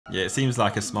Yeah, it seems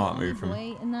like a smart move from.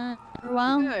 Wait in that for a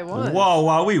while. Yeah, I was. Whoa,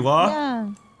 wow, we were.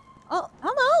 Yeah. Oh,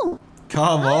 hello.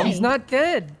 Come on. He's not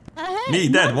dead. Hey, Me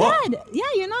dead? What? Dead. Yeah,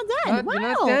 you're not dead. Wow. You're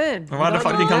not dead. Why the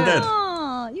fuck did you become dead?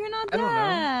 Oh, you're not I don't know.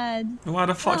 dead. Why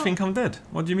the fuck did you become dead?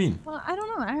 What do you mean? Well, I don't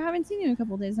know. I haven't seen you in a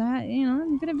couple of days.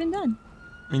 You could have been dead.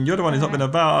 I mean, you're the one who's not been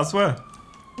about, I swear.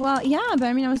 Well, yeah, but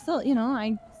I mean, I was still,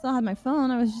 I still had my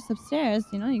phone. I was just upstairs.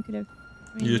 You could have.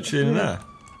 You're chilling there.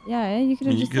 Yeah, you could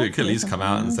have. You could at least come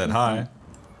out and said hi.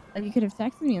 You could have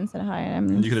texted me and said hi.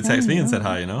 You could have texted me and said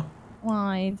hi, you know? Well,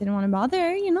 I didn't want to bother,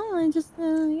 I just, I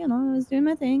was doing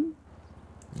my thing.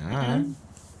 Alright.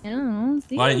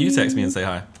 See, Why didn't you text me and say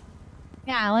hi?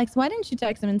 Yeah, Alex, why didn't you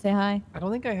text him and say hi? I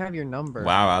don't think I have your number.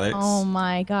 Wow, Alex. Oh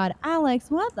my god. Alex,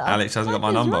 what the Alex hasn't got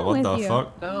my number. What the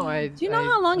fuck? No, Do you know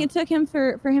how long it took him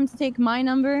for him to take my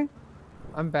number?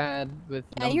 I'm bad with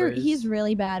numbers. Yeah, he's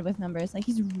really bad with numbers. Like,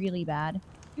 he's really bad.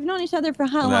 We've known each other for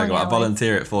how long? There, I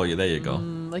volunteer it for you. There you go.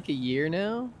 Like a year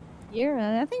now? Year?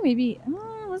 I think maybe.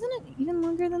 Wasn't it even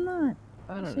longer than that?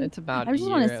 I don't know. It's about I just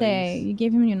want to say, you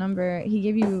gave him your number. He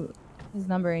gave you his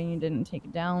number and you didn't take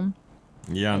it down.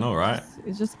 Yeah, I know, right?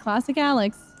 It's just classic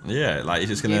Alex. Yeah, like he's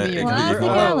just gonna. Classic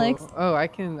Alex. Oh, I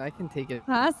can take it.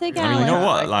 Classic Alex. I mean, you know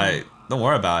what? Like, don't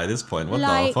worry about it at this point. What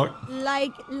the fuck?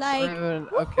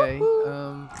 Okay.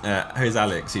 Who's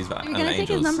Alex? He's You're gonna take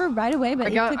his number right away,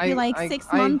 but it took you like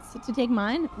 6 months to take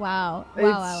mine. Wow,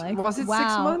 Alex. Was it 6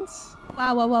 months?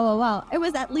 Wow. It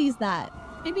was at least that.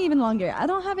 Maybe even longer. I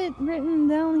don't have it written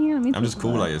down here. I'm just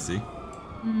cool, like you see.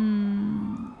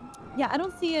 Yeah, I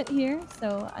don't see it here,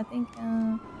 so I think.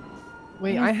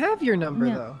 Wait, I have your number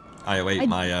though. I wait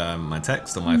my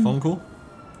text or my phone call.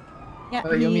 Yeah,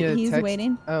 you want me to he's text?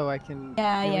 waiting. Oh, I can.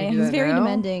 Yeah, he's very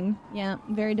demanding. Yeah,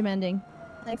 very demanding.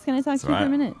 Alex, can I talk to you for a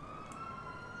minute?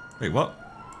 Wait, what?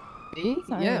 Me?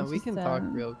 Sorry, yeah, we can talk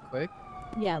real quick.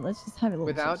 Yeah, let's just have a little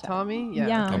without chit-chat. Tommy.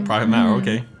 Yeah. A private matter,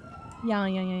 okay. Yeah.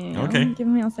 Okay. Give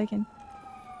me a second.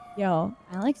 Yo,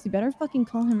 Alex, you better fucking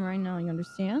call him right now. You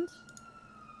understand?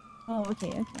 Oh,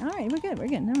 okay. All right, we're good.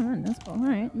 Never mind. That's cool. All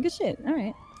right, good shit. All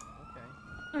right.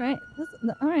 All right.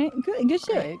 All right. Good shit.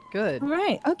 All right, good. All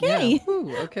right. Okay. Yeah.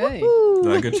 Ooh, okay.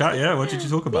 Good chat. Yeah. What did you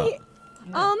talk about?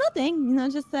 Oh, nothing.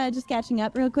 Just catching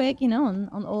up real quick.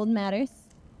 on old matters.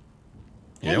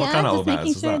 Yeah. What kind of old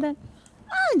matters was that?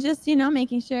 Just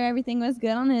making sure everything was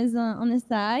good on his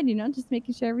side. Just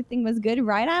making sure everything was good,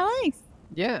 right, Alex?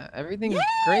 Yeah, everything's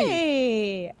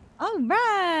great. All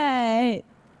right.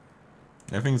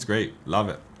 Everything's great. Love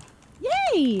it.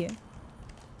 Yay!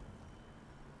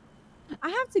 I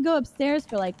have to go upstairs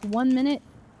for like 1 minute.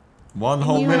 One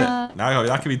whole minute. No,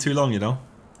 that could be too long,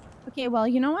 Okay, well,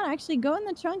 you know what? Actually, go in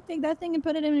the trunk, take that thing, and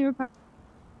put it in your apartment.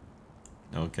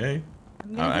 Okay.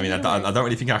 I mean, I don't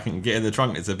really think I can get in the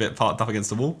trunk. It's a bit parked up against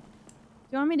the wall.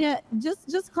 Do you want me to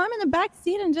just climb in the back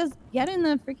seat and just get in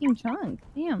the freaking trunk?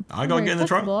 Damn. I gotta get in the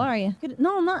trunk. Are you?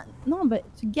 No, but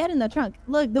to get in the trunk.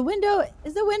 Look, the window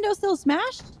still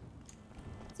smashed?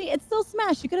 See, it's still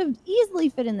smashed. You could have easily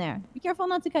fit in there. Be careful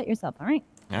not to cut yourself. All right.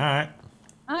 All right.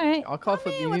 All right. I'll call for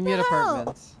you. Meet me at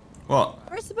apartments. What?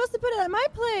 We're supposed to put it at my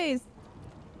place.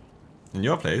 In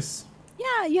your place?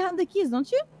 Yeah, you have the keys,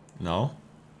 don't you? No.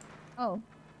 Oh.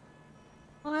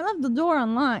 Well, I left the door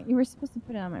unlocked. You were supposed to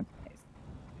put it at my place.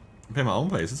 I pay my own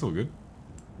place. It's all good.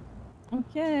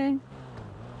 Okay.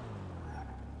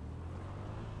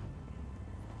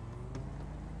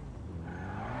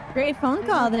 Great phone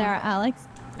call there, Alex.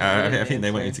 I think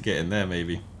they want you to get in there,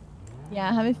 maybe. Yeah,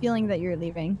 I have a feeling that you're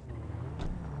leaving.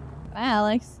 Bye,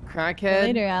 Alex. Crackhead. See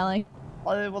you later, Alex.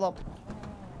 Hey, what up?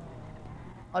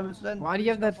 Why do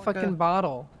you have that fucking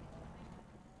bottle?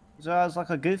 It's like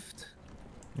a gift.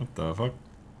 What the fuck?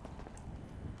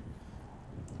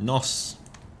 Nos.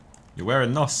 You're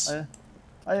wearing Nos.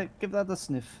 I give that a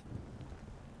sniff.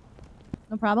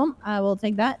 No problem. I will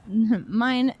take that.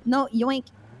 Mine. No, yoink.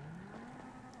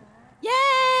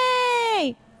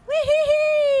 Yay!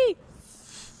 Wee-hee-hee!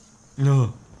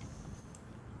 No.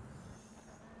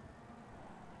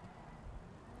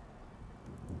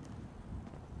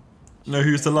 No,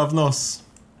 who's to love Nos?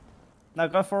 Now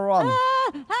go for a run.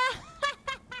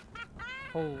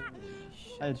 Holy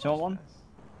shit. Hey, do you want one?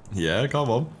 Yeah, come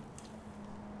on.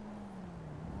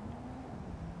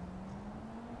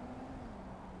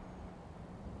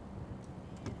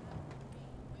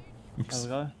 Oops. There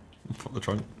we go. Put the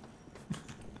trunk.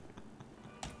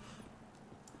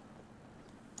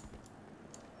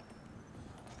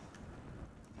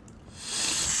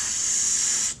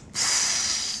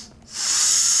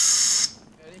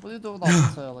 What did you do with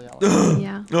that earlier?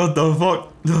 Yeah. What the fuck?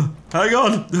 Hang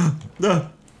on.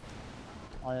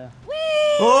 Oh yeah.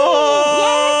 Oh!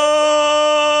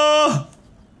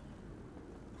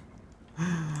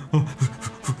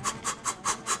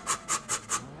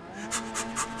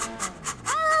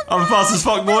 I'm fast as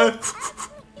fuck, boy.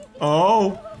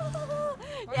 Oh.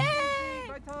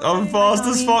 Yay! I'm fast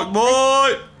as fuck,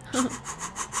 boy.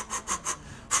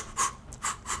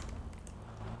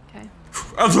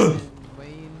 Okay.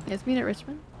 Guys meet at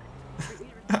Richmond?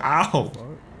 Ow.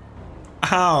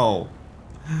 Ow.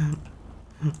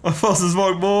 I'm fast as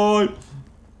fuck, boy.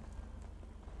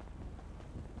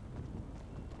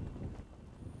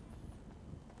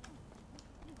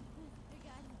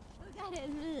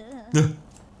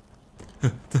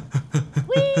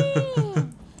 Whee!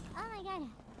 Oh my god.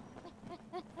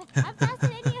 I'm faster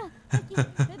than you.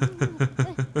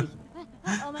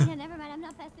 Oh my god, never mind. I'm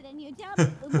not faster than you. Jump,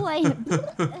 boy.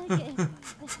 Okay.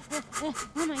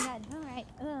 Oh my god. All right.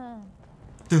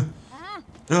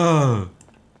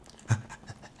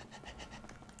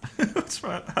 What's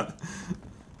right?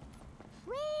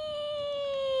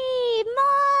 Whee!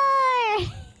 More!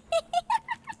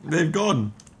 They've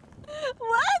gone.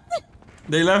 What?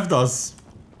 They left us.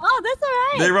 Oh, that's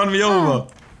alright. They ran me over.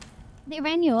 They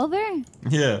ran you over?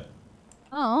 Yeah.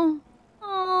 Oh.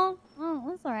 Oh,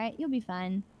 that's alright. You'll be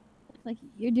fine. Looks like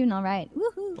you're doing alright.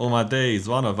 Woohoo! All my days,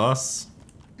 one of us.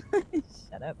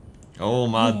 Shut up. All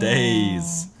my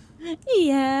days.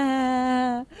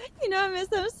 Yeah. You know, I miss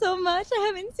them so much. I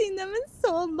haven't seen them in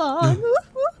so long.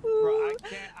 Bro,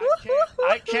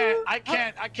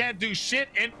 I can't do shit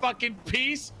in fucking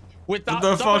peace without What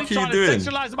the somebody fuck are you trying doing? to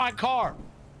sexualize my car.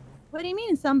 What do you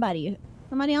mean, somebody?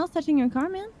 Somebody else touching your car,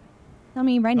 man? Tell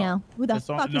me right now. Who the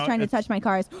fuck is trying to touch my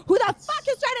cars? Who the fuck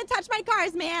is trying to touch my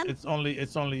cars, man? It's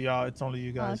only y'all. It's only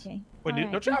you guys. Okay. Wait, All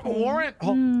right, don't you have a okay. warrant?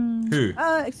 Oh, Who?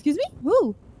 Excuse me?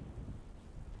 Who?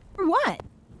 For what?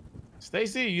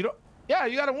 Stacy, you don't. Yeah,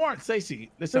 you got a warrant,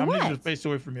 Stacy. Listen, For I'm need you to what? face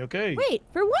away from me, okay? Wait,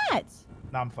 for what?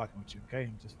 Nah, I'm fucking with you, okay?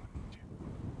 I'm just fucking with you.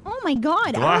 Oh my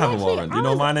god. Do I have a warrant? Do you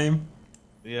know my name?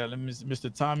 Yeah, let me,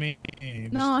 Mr. Tommy.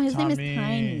 No, his name is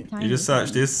Tiny. You just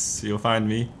search this, you'll find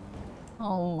me.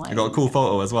 Oh my. I got a cool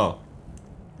photo as well.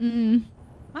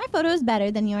 My photo is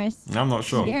better than yours. I'm not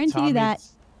sure. I guarantee you that.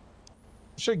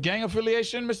 What's your gang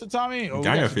affiliation, Mr. Tommy? Oh, we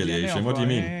Gang got some affiliation? DNA What do you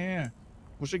mean? Yeah.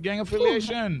 What's your gang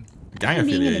affiliation? Gang I'm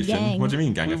being in a affiliation? gang. What do you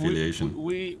mean gang affiliation?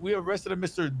 We arrested a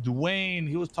Mr. Dwayne.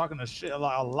 He was talking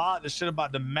a lot of shit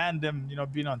about the mandem, you know,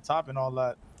 being on top and all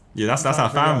that. Yeah, that's our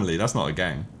family. That's not a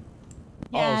gang.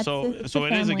 Yeah, oh, it's so a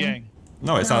it is a family. gang.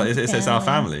 No, it's our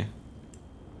family.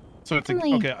 So it's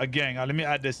Family. okay, a gang. Let me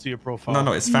add this to your profile.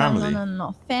 No, it's family.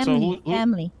 No. Family.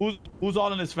 Family. Who's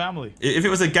all in this family? If it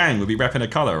was a gang, we'd be repping a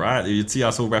color, right? You'd see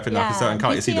us all repping like a certain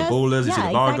color. You see the ballers, you see the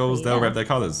Vargos, they'll rep their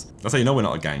colors. That's how you know we're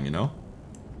not a gang, you know?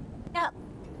 Yeah.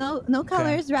 No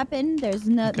colors repping. There's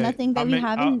nothing that we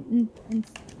have in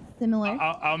similar.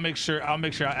 I'll make sure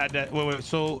I add that. Wait.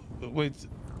 So wait,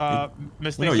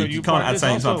 Miss No, Stacy, you can't add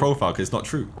something to my profile because it's not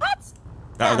true. What?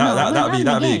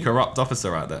 That'd be a corrupt officer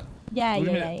right there.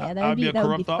 Yeah. That would be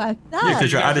fucked up. Yeah,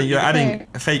 because you're adding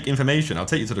fake information. I'll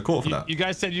take you to the court for that. You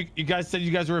guys said you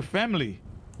guys were a family.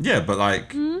 Yeah, but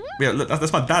like, yeah, look,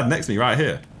 that's my dad next to me right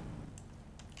here.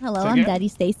 Hello, I'm Daddy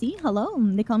Stacy. Hello,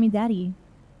 they call me Daddy.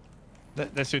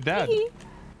 That's your dad.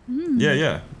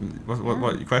 Yeah.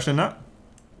 What? You questioning that?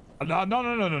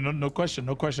 No question.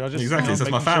 I was just exactly. It's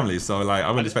just my family, so like, I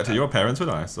wouldn't expect your parents, would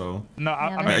I? So. No,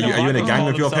 are you in a gang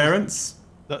with your parents?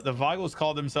 The Vagos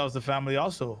call themselves the family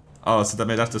also. Oh, so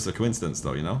that's just a coincidence,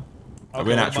 though, you know? Okay,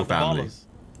 we're an actual what about the family. ballers?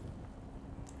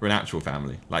 We're an actual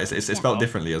family. Like it's spelled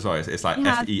differently as well. It's like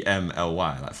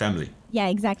F-E-M-L-Y, like family. Yeah,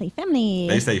 exactly. Family.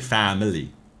 They say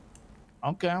family.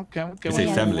 Okay. They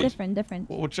say family. Different.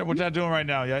 What y'all doing right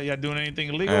now? Y'all doing anything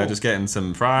illegal? Just getting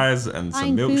some fries and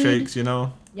some Buying milkshakes, food. you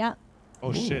know? Yeah.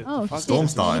 Oh shit. Oh shit. Storm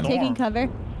starting. Taking cover.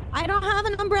 I don't have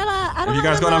an umbrella. Have you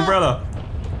guys got an umbrella?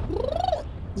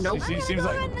 Nope. Seems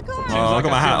like I got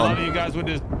my hat a lot on. of you guys with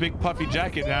this big puffy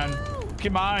jacket, man.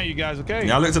 Keep my eye on you guys, okay?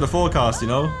 Yeah, I looked at the forecast, you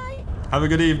know? Have a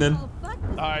good evening. All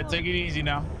right, take it easy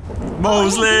now.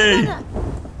 Mosley!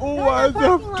 What's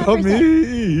up,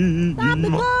 Tommy?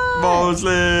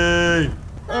 Mosley!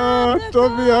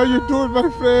 Tommy, how you doing, my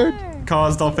friend?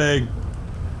 Car stopping.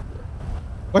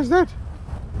 What's that?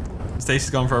 Stacy's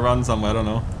gone for a run somewhere, I don't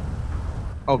know.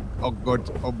 Oh God.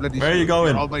 Oh, bloody Where are you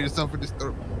going? You're all by yourself in this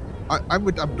store. I'm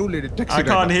with Abdul in the taxi. I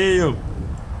can't hear you.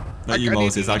 Not you, can't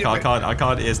Moses. hear I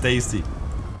can't hear Stacy.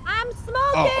 I'm smoking,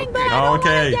 Oh, okay. but I don't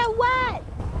Okay. want to get wet.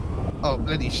 Oh,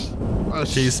 bloody oh,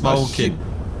 She's smoking.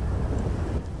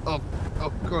 Oh,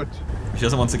 God. She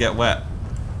doesn't want to get wet.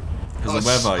 Because of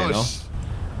the weather, you know?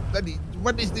 Bloody,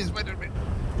 what is this weather, man?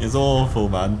 It's awful,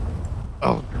 man.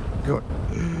 Oh, God.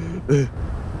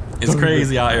 It's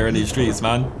crazy out here in these streets,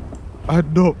 man. I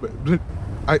know, man.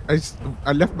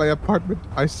 I left my apartment.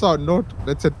 I saw a note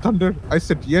that said thunder. I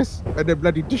said yes, and then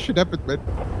bloody this shit happened, man.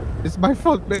 It's my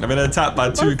fault, man. I've been attacked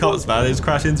by 2 cops, man. They just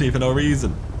crashed into me for no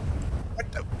reason.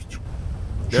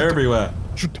 They're everywhere.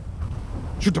 Shoot them.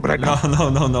 Shoot them right now.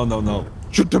 No.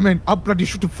 Shoot them, man. I'll bloody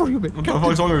shoot them for you, man. What the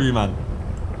fuck's wrong with you, man?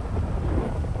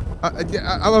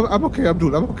 I'm okay,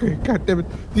 Abdul. I'm okay. God damn it.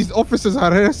 These officers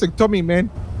are harassing Tommy, man.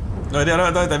 No,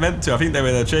 they meant to. I think they were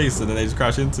in a chase and then they just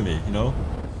crashed into me, you know?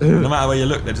 No matter where you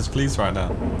look, they're just police right now.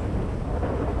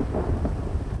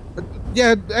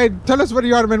 Yeah, hey, tell us where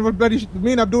you are, man. What bloody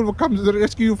me and Abdul will come to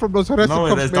rescue you from those harassing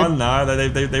cops, it's man. done now.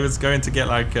 They was going to get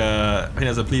like I think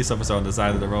there's a police officer on the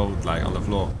side of the road, like on the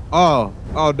floor. Oh,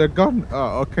 they're gone.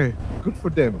 Oh, okay. Good for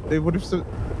them. They would have.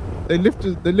 They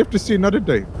live to see another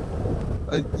day.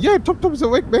 Yeah, Tom's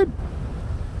awake, man.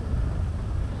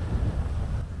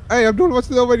 Hey, Abdul, what's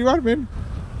the where you are, man?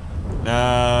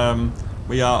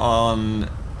 We are on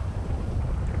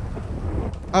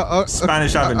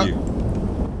Spanish Avenue.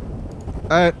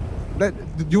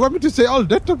 Do you want me to say all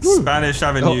that, Abdul? Spanish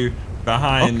Avenue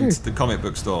behind the comic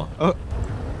book store.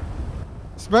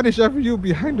 Spanish Avenue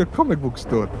behind the comic book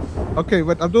store. Okay,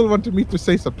 but Abdul wanted me to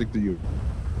say something to you.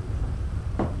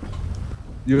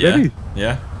 You ready?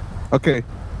 Yeah. Okay.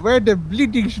 Where the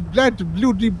bleeding blood,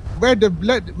 where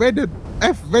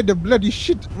the bloody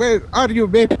shit, where are you,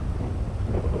 man?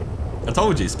 I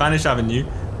told you, Spanish Avenue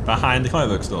behind the comic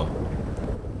book store.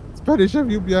 Spanish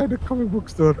Avenue behind the comic book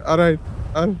store. Alright.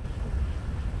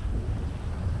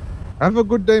 Have a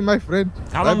good day, my friend.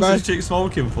 How long is this chick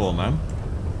smoking for, man?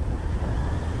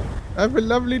 Have a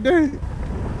lovely day.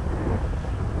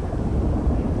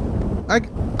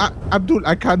 Abdul,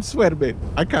 I can't swear, man.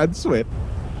 I can't swear.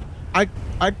 I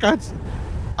can't.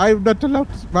 I'm not allowed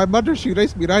to. My mother, she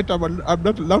raised me right. I'm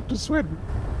not allowed to swear.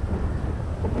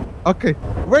 Okay.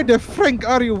 Where the Frank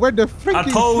are you? Where the Frank? I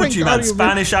told you, man.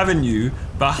 Spanish Avenue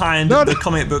behind the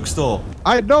comic book store.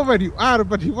 I know where you are,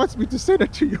 but he wants me to say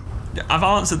that to you. I've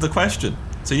answered the question,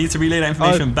 so you need to relay that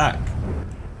information back.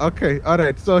 Okay. All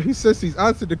right. So he says he's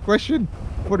answered the question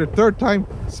for the 3rd time.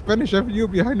 Spanish Avenue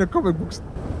behind the comic book store.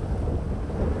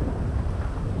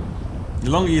 The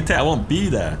longer you take, I won't be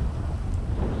there.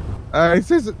 It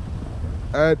says,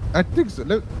 I think so.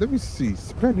 Let me see.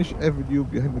 Spanish Avenue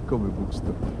behind the comic book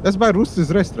store. That's by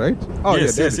Rooster's Rest, right? Oh,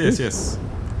 yes.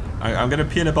 I'm gonna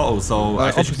pee in a bottle, so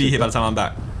I should be here by the time I'm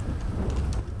back.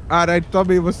 Alright,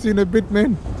 Tommy, we'll see you in a bit,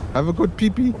 man. Have a good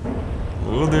pee-pee.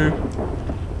 Will do.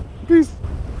 Peace.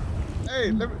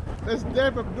 Hey, let's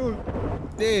dab Abdul.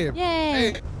 Damn. Yay.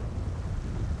 Hey.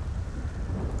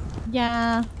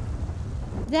 Yeah.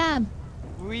 Dab.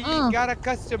 We got a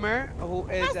customer who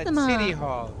is at City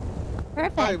Hall.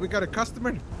 Perfect. Hi, we got a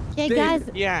customer. Okay, guys.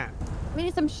 Yeah. We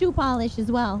need some shoe polish as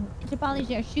well. To polish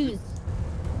your shoes.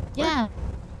 Yeah.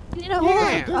 We need a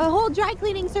whole dry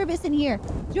cleaning service in here.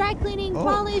 Dry cleaning,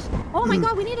 polish. Oh my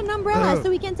god, we need an umbrella so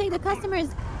we can take the customers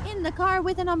in the car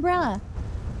with an umbrella.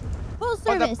 Full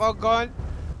service. What the fuck,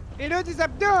 you know what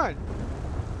I'm doing?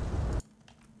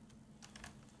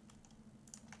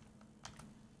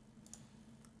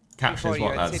 Captions,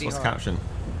 what, lads? What's the caption?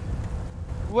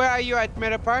 Where are you at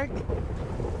Meta Park?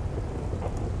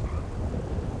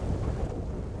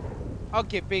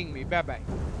 Okay, ping me. Bye-bye.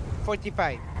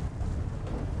 45.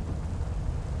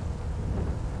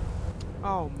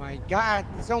 Oh my god,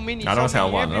 so many. I don't say I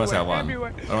won. I don't say I won. I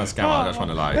don't scam out. I just want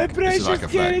to like. This is like a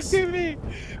flex. To me.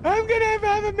 I'm gonna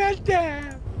have a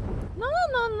meltdown.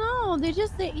 No. They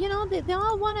just, you know, they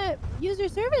all want to use your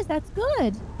service. That's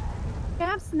good. You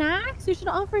have snacks. You should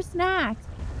offer snacks.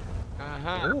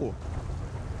 Oh.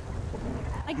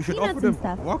 Like you should peanuts offer them and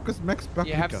stuff. Walker's Max Paprika.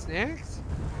 You have snacks?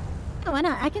 Oh, why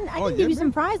not? I can give you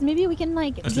some fries. Maybe we can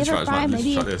like Let's give a fry.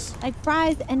 Maybe like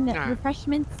fries and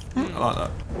refreshments. I like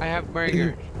that. I have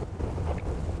burgers.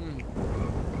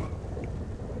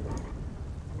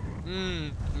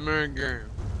 Burger.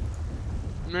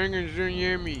 Burgers are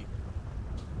yummy.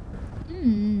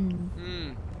 I'm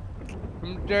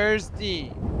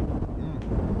thirsty.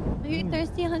 Are you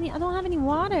thirsty, honey? I don't have any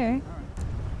water.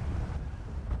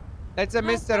 That's a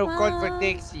mister who called for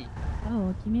taxi.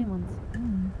 Oh, give me one.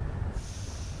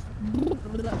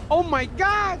 Oh my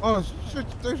god! Oh shit,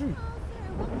 station.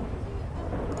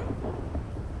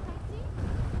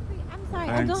 I'm sorry,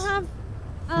 I don't have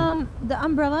the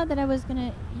umbrella that I was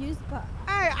gonna use, but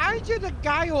hey, aren't you the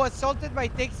guy who assaulted my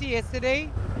taxi yesterday?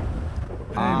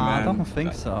 Hey, man. I don't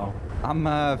think so. I'm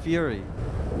Fury.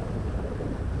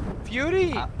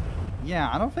 Fury?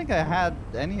 Yeah, I don't think I had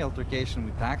any altercation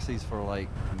with taxis for like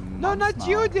no, not now.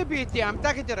 you, Deputy. I'm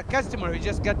talking to the customer who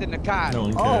just got in the car. No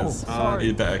one cares. Sorry.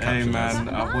 You better capture man,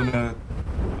 I wanna.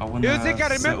 You think I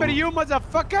remember you,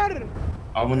 motherfucker?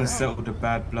 I want to settle the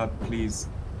bad blood, please.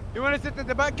 You want to sit in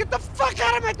the back? Get the fuck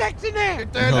out of my taxi now!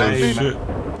 Oh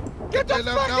shit. Get the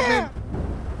fuck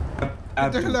out!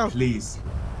 Abdul, please.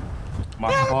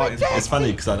 My heart is. It's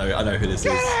funny because I know who this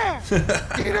is.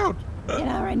 Get out! Get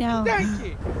out right now. Thank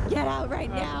you! Get out right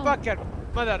now. Fucker!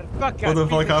 Motherfucker! What the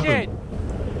fuck happened?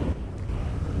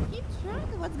 Keep track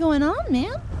of what's going on,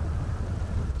 man.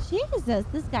 Jesus,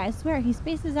 this guy, I swear, he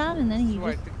spaces out and then he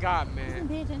Swear just to God, doesn't man.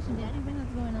 pay attention to anything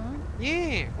that's going on.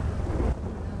 Yeah.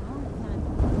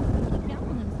 I keep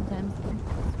counting him sometimes.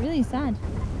 It's really sad.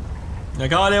 I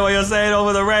can't hear what you're saying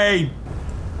over the rain.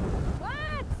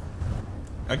 What?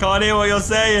 I can't hear what you're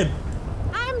saying.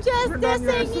 I'm just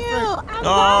dissing you. I'm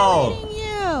Oh. violating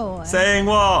you. Saying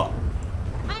what?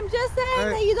 I'm just saying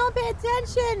that you don't pay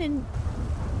attention,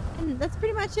 and that's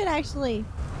pretty much it, actually.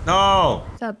 No.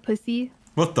 What's up, pussy?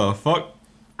 What the fuck?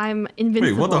 I'm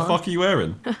invincible. Wait, what the fuck are you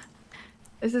wearing?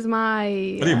 This is my... I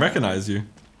didn't even recognize you.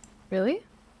 Really?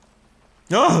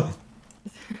 Oh!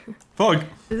 Fuck.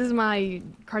 This is my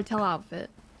cartel outfit.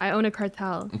 I own a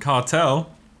cartel.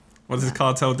 Cartel? What does this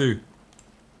cartel do?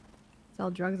 Sell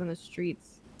drugs on the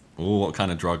streets. Oh, what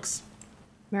kind of drugs?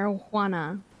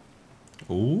 Marijuana.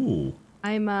 Ooh.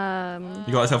 I'm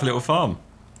You got yourself a little farm.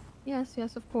 Yes,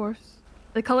 of course.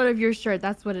 The color of your shirt,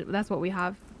 that's what we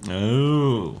have.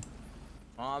 Oh.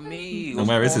 On me. And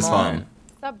where is his farm?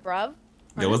 What's up, bruv?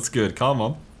 Yeah, what's good? Come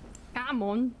on. Come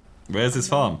on. Where's his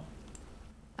farm?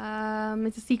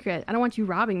 It's a secret. I don't want you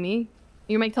robbing me.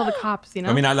 You might tell the cops, you know?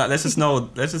 I mean, let's just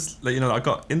let you know, I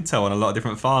got intel on a lot of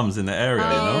different farms in the area, you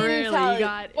know? Really? You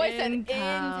got Boy said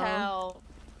intel.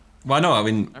 Well, no, I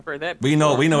mean, I've heard that we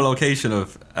know location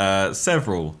of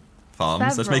several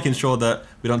farms. Just making sure that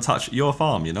we don't touch your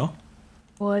farm, you know?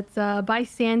 Well, it's by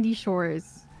Sandy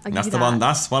Shores. That's the one.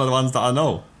 That's one of the ones that I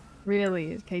know.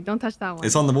 Really? Okay, don't touch that one.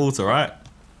 It's on the water, right?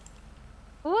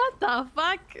 What the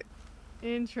fuck?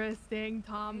 Interesting,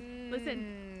 Tom.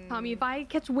 Listen, Tommy, if I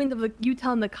catch wind of you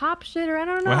telling the cop shit, or I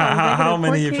don't know. Well, how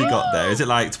many have you got there? Is it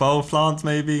like 12 plants,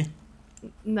 maybe?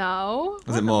 No.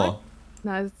 Is it more?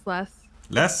 No, it's less.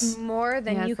 Less? More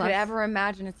than Yeah, you it's could less. ever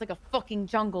imagine. It's like a fucking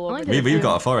jungle over there. We've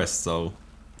got a forest, so.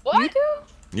 What? You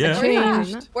do? Yeah.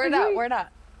 Where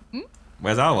that?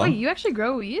 Where's our one? Wait, you actually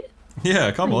grow weed?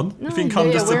 Yeah, come on. No, you think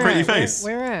I'm just a pretty face?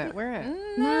 Where at?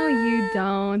 No, you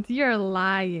don't. You're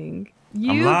lying.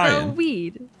 You lying? grow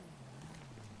weed.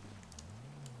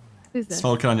 Who's this?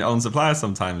 Smoking on your own supply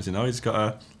sometimes, you know? You just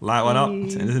gotta light one up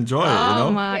and enjoy it, you know?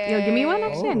 Oh my. Yo, give me one.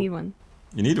 Actually, I need one.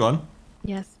 You need one?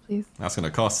 Yes, please. That's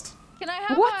gonna cost. Can I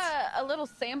have a little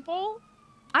sample?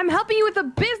 I'm helping you with a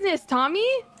business, Tommy.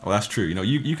 Oh, that's true. You know,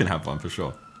 you can have one for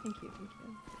sure. Thank you.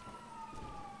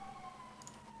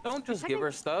 Don't just give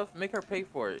her stuff. Make her pay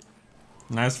for it.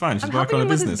 No, it's fine. She's I'm working helping on a him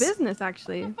with business. his business,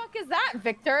 actually. What the fuck is that,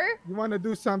 Victor? You want to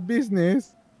do some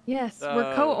business? Yes,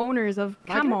 we're co-owners of.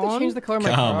 I Come have to on. change the color of my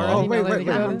Come car. on. Oh,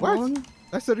 wait. What?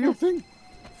 That's a real thing?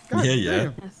 God Yeah.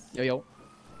 damn. Yes. Yo.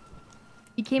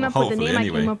 He came Well, up with the name. hopefully, I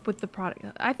came anyway. up with the product.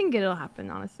 I think it'll happen,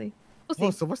 honestly. We'll see.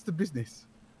 Oh, so what's the business?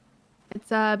 It's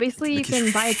basically you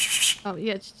can buy. Oh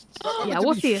yeah, yeah.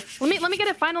 We'll see. Let me get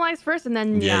it finalized first, and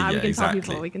then Yeah, we can exactly. tell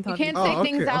people. We can tell You can't people.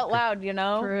 say things out loud, you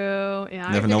know? True. Yeah.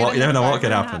 You never know what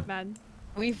could happen. Man.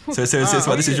 So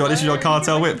what, this is your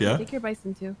cartel whip, yeah? Take your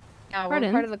bison too. Yeah, we're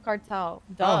Pardon? part of the cartel.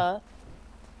 Duh.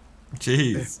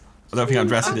 Jeez. I don't think I'm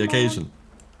dressed for the occasion.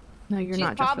 No, you're She's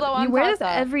not. Just Pablo you on wear this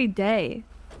Tata. every day.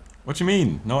 What do you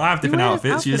mean? No, I have different wear this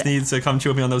outfits. You just outfit. need to come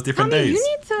chill with me on those different Tommy, days. you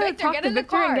need to Victor, talk get to in the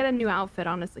Victor and car. get a new outfit.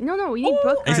 Honestly, no, we need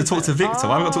both. I need to talk to Victor.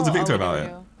 Why have I got to talk to Victor I'll about leave it?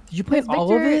 you. Did you play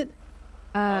all of Victor- it?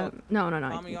 No.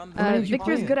 Tommy, on the- did you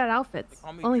Victor's play good it? at outfits.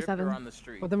 Call me Only Drifter 7. on the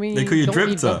street. Well, then we They call you don't need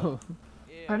Drifter. both.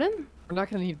 Pardon? We're not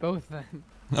gonna need both then.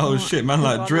 Oh shit, man,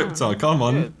 like Dripter. Come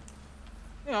on. Yeah.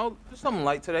 You know, just something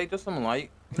light today. Just something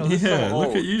light. You know, this is Yeah, so look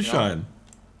old, at you know? shine.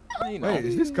 You know. Wait,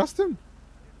 is this custom?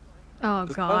 Oh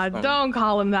It's God! custom. Don't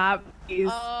call him that, please.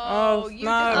 Oh, it's you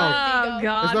not. Oh It's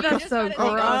God, not that's so custom.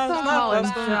 gross. Oh, Don't call him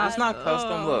custom. that. It's not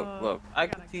custom. Look. I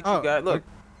can teach you guys. Look,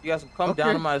 you guys can come down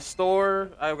Okay. to my store.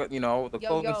 I've got, the Yo,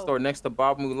 clothing yo. store next to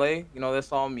Bob Moulet. You know,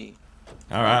 that's all me.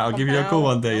 All right, I'll give you a call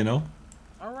one day, you know?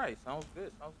 All right, sounds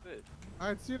good. Sounds good.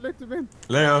 Alright, see you later, man.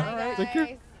 Leo. Take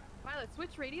care. Violet,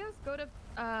 switch radios. Go to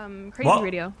Crazy What?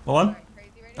 Radio. What one?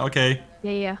 Okay.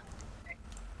 Yeah.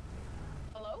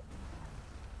 Hello?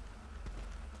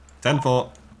 10-4.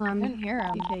 I couldn't hear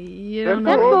him. Okay, you don't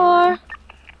know.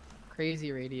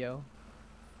 Crazy radio.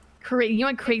 You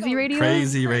want Crazy Radio?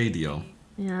 Crazy Radio.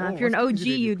 Yeah, Oh, if you're an what's OG,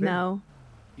 Crazy Radio you'd playing? know.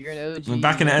 You're an OG. I mean,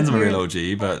 back in the ends, I'm a real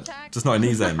OG, but just not in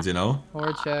these ends, you know?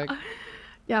 Or check.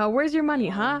 Yeah, where's your money,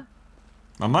 huh?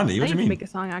 My money? What I do you need to mean? make a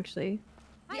song, actually.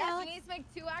 Yes, he needs make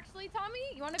two actually, Tommy.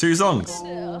 You want to Two songs.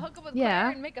 Hook up with Claire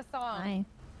and make a song.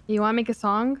 You want to make a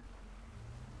song?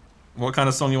 What kind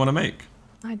of song you want to make?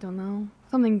 I don't know.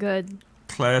 Something good.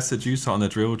 Claire seducer on a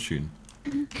drill tune.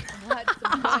 What?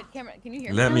 Some good. Cameron, can you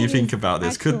hear me? Let me think about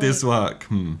this. Could this work?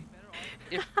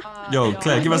 Yo,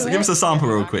 Claire, give us a sample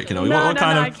real quick. You know, what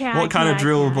kind of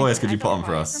drill voice could you put on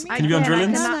for us? Can you be on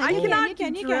drillings? I cannot. You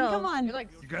can. Come on. You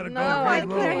gotta No, I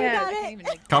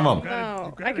can't. Come on.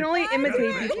 No, I can only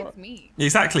imitate people.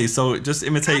 Exactly. So just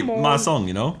imitate my song.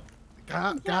 You know.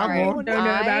 Come on.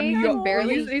 I can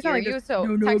barely hear you,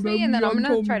 so text me and then I'm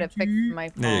gonna try to fix my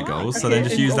phone. There you go. So then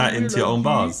just use that into your own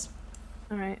bars.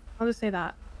 All right, I'll just say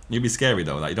that. You'd be scary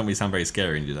though. Like you don't really sound very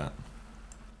scary when you do that.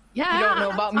 Yeah. You don't know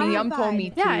about me. I'm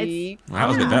Tommy. Yeah, Well, that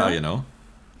was a bit better, you know.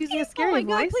 Using a scary Oh my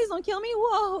god, voice. please don't kill me.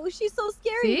 Whoa, she's so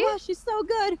scary. See? Wow, she's so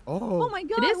good. Oh my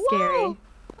god. It is scary. Whoa.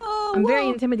 Oh, I'm very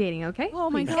whoa. intimidating. Okay. Oh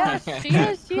my Yeah, god. she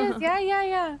is.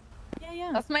 Yeah.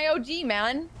 Yeah. That's my OG,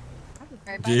 man.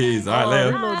 Jeez. All right,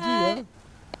 later.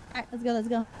 Alright, let's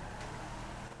go.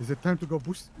 Is it time to go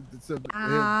boost?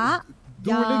 Yeah.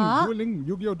 Dueling,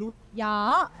 Yu-Gi-Oh! Duel.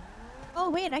 Yeah. Oh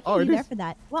wait, I Oh, can't it be there is? for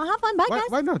that. Well, have fun. Bye, guys.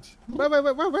 Why not? Where?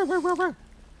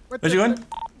 Where'd you going?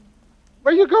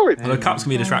 Where you going? Well, the cups can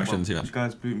be distractions, you know. You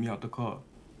guys boot me out the car.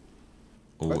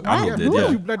 Oh, Abdul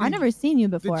did, yeah. I've never seen you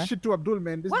before. Did shit to Abdul,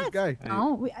 man. This is the guy.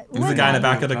 Oh, He was the guy in the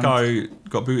back of the car who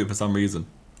got booted for some reason.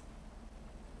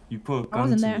 You put a I gun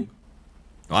wasn't to there. me.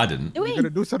 Oh, I didn't. You gonna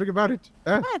do something about it?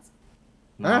 Huh? What?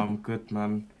 No, Huh? I'm good,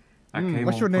 man. I came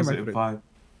What's on your name, my positive friend? vibe.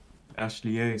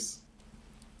 Ashley Ace.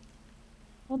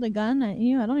 Hold a gun at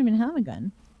you. I don't even have a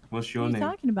gun. What's your What are you name?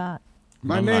 talking about?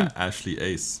 My I'm name. like Ashley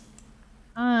Ace.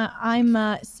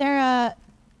 I'm Sarah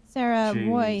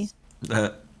Roy.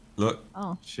 Look.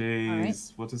 Oh.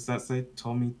 Jeez. What does that say?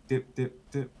 Tommy dip.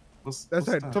 What's That's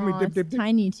right. that? Tommy dip.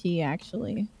 Tiny T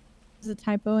actually. There's a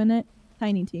typo in it.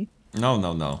 Tiny T.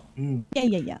 No.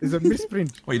 Yeah. It's a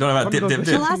misprint. What, you don't know about dip?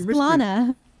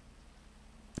 Lana.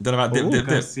 You don't know about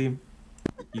dip?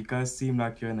 You guys seem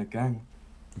like you're in a gang.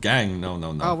 Gang? No.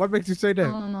 Oh, what makes you say that?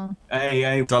 No.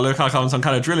 Hey. Do I look like I'm some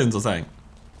kind of drillings or something?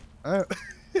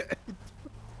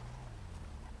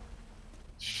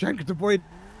 Shank the boy.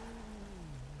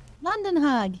 London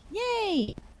hug.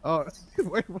 Yay. Oh,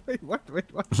 wait, what?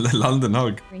 London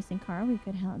hug. Racing car. That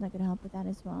could help with that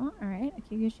as well. All right.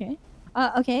 Okay, good shit.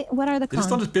 Okay. What are the They cons? just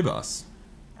don't just bib us.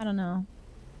 I don't know.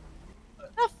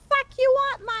 The fuck you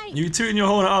want, mate? You tooting your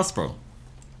horn at us, bro.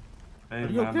 Hey,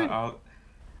 you man. okay?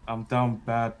 I'm down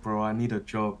bad, bro. I need a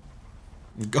job.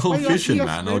 Go fishing,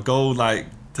 man, or go like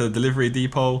to the delivery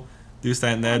depot. Do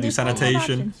something there. Do there's plenty of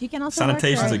sanitation. options. You can also work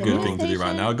Sanitation's for a good thing to do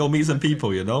right now. Go meet some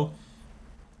people, you know.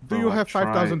 Do you have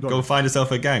 $5,000? Go find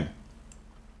yourself a gang.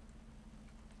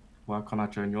 Why can't I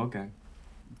join your gang?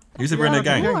 You said we're in a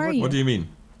gang. Who are you? What do you mean?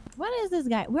 What is this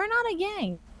guy? We're not a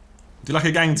gang. Do you like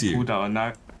a gang to you?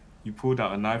 You pulled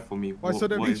out a knife for me. Oh, so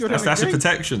that means is you're that? That's your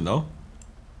protection, though.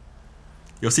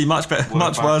 You'll see much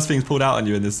worse things pulled out on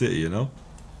you in the city, you know.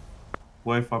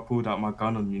 What if I pulled out my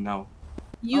gun on you now?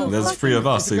 There's three of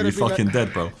us, so you'd be fucking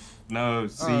dead, bro. No,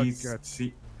 see.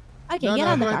 Okay, get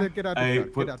out of the car. Get out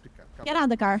the car. Get out of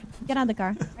the car. Get out of the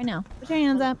car right now. Put your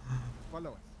hands up.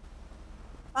 Follow us.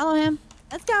 Follow him.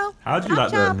 Let's go. How'd you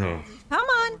like Chop, that? chop. Come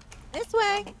on. This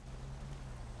way.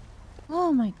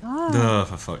 Oh my god. Oh,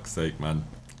 for fuck's sake, man.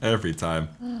 Every time.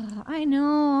 I know,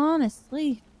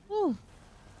 honestly. All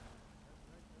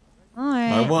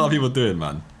right. Like, what are people doing,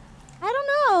 man? I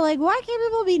don't know. Like, why can't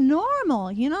people be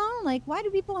normal? You know? Like, why do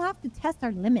people have to test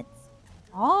our limits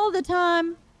all the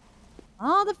time?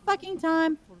 All the fucking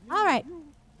time. All right.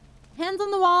 Hands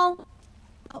on the wall.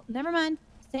 Oh, never mind.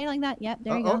 Stay like that. Yep,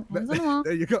 there you go. Hands on the wall.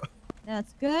 There you go.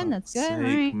 That's good. That's good. All Sake,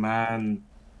 right. man.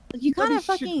 You kind of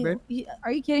Holy shit, fucking. man.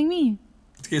 Are you kidding me?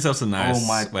 Get yourself some nice Oh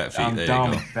my, wet feet. I'm There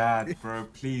down you go. bad, bro.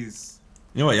 Please.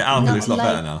 You know what? Your outfit looks a lot like-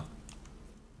 better now.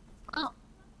 Oh,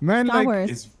 Man, Star like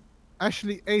Wars.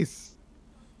 Ashley Ace.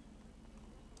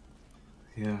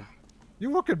 Yeah. You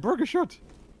work at Burger Shot.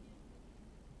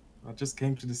 I just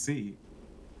came to the city.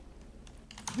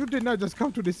 You did not just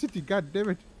come to the city. God damn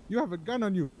it! You have a gun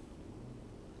on you.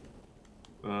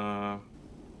 I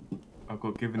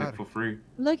got given it for free.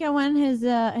 Look at when his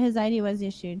ID was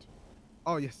issued.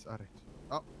 Oh yes, all right.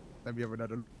 Oh, let me have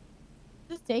another.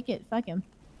 Just take it. Fuck him.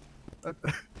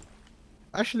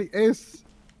 Ashley Ace.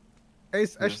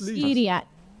 Ashley. Idiot.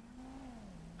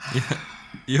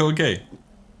 You okay?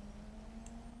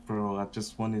 Bro, I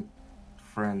just wanted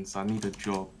friends. I need a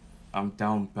job. I'm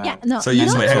down bad. Yeah, no. So you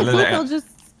just don't wait, let hang on, people just.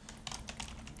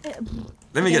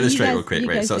 Let me get this straight real quick.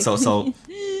 Wait, so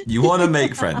you want to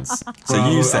make friends. So Bro,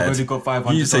 you I've said already got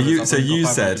 $500. you I've already got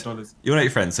said $500. you want to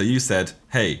make friends. So you said,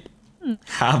 hey,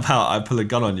 How about I pull a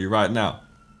gun on you right now?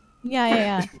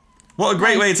 Yeah. What a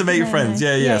great way to make friends.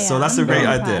 Yeah. So that's a great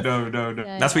idea. No.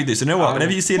 That's what you do. So you know what?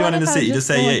 Whenever you see anyone in the city, just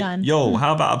say, yo,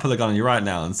 how about I pull a gun on you right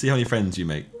now and see how many friends you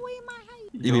make.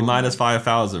 You'll be minus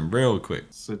 5,000 real quick.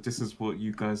 So this is what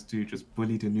you guys do, just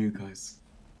bully the new guys.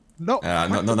 No.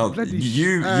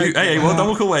 You hey, well, don't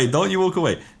walk away. Don't you walk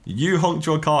away. You honked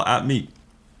your car at me.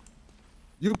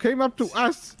 You came up to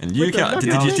us. And you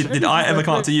did I ever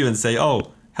come up to you and say,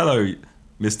 oh, hello,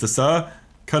 Mr. Sir,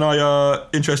 can I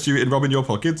interest you in robbing your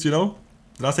pockets, you know?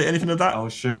 Did I say anything of that?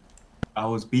 I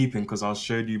was beeping because I was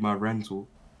showing you my rental.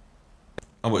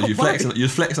 Oh, what, you flex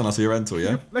on us for your rental,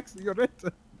 yeah? You flex your rental?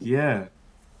 Yeah.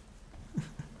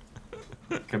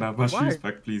 Can I have my shoes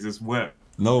back, please? It's wet.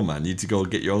 No, man, you need to go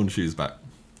get your own shoes back.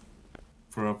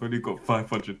 Bro, I've only got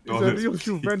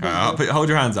 $500. Right, hold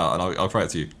your hands out and I'll throw it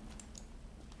to you.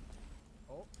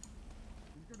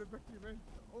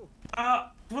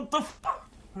 What the fuck?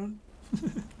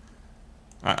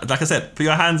 Right, like I said, put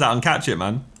your hands out and catch it,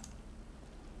 man.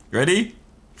 Ready?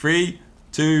 3,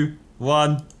 2,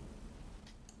 1.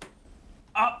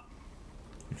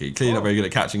 Okay, clearly not very good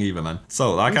at catching either, man.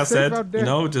 So, like I said, you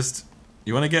know, just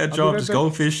you want to get a job, just go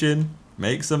fishing,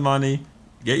 make some money,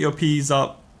 get your peas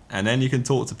up, and then you can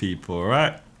talk to people, all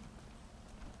right?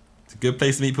 It's a good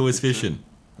place to meet people is fishing.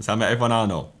 That's how I met everyone I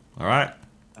know, all right?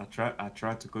 I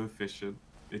tried to go fishing.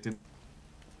 It didn't.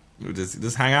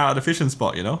 Just hang out at the fishing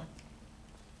spot, you know?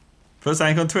 Put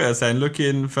something on Twitter saying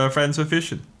looking for friends for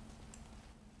fishing.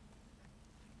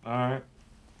 Alright.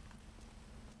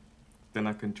 Then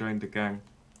I can join the gang.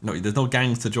 No, there's no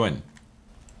gangs to join.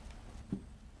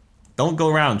 Don't go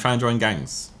around trying to join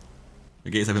gangs.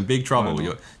 You get yourself in big trouble.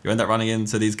 You end up running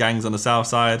into these gangs on the south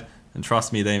side, and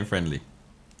trust me, they ain't friendly.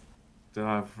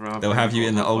 They'll have you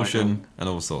in the ocean and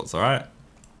all sorts, alright?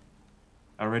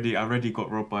 I already got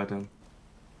robbed by them.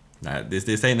 Nah, this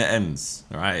ain't the ends,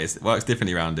 alright? It works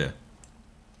differently around here.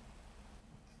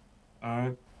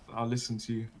 Alright, I'll listen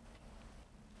to you.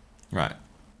 Right.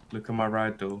 Look at my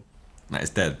ride though. Nah, it's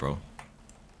dead, bro.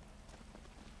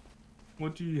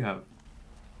 What do you have?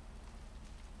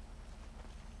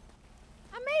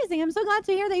 Amazing! I'm so glad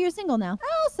to hear that you're single now.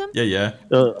 Awesome. Yeah.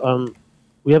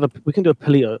 We can do a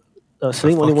Palito.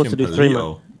 Salim only wants to do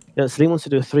 3-man. Yeah, Salim wants to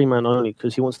do a 3-man only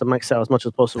because he wants to max out as much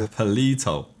as possible.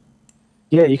 Palito.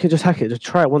 Yeah, you can just hack it. Just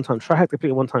try it one time. Try hack the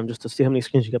Palito one time just to see how many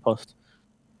screens you get past.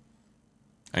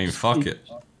 I mean, fuck it.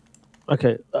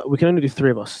 Okay, we can only do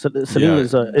 3 of us. Salim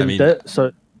is in debt,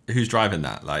 so... Who's driving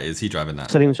that? Like, is he driving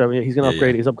that? Salim's driving it. He's going to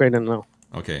upgrade it. He's upgrading it now.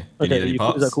 Okay. Do you need any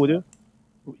parts? Is that cool with you?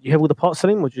 You have all the parts,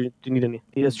 Salim, or do you need any?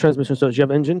 He has transmission, so do you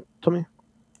have engine, Tommy?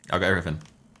 I got everything.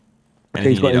 Okay,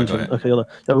 he's got engine. Okay, yeah,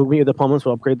 we'll meet at the apartments,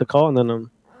 we'll upgrade the car, and then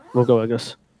we'll go, I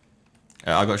guess.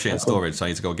 I got shit in storage, so I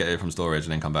need to go get it from storage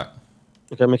and then come back.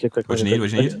 Okay, make it quick. What do you need? What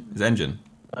do you need? Is it engine?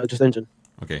 Just engine.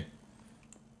 Okay.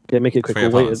 Okay, make it quick.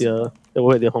 We'll wait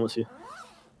at the apartments here.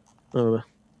 Oh,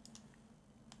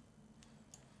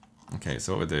 okay,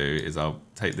 so what we'll do is I'll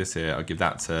take this here, I'll give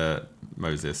that to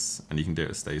Moses, and you can do it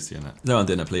with Stacey and that. No, I'm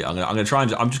doing a plea. I'm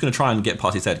just gonna try and get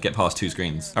past his head, get past 2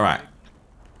 screens. All right.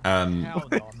 Hell no,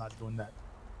 I'm not doing that.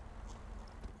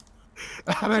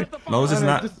 Moses and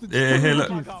that. Here,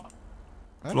 look.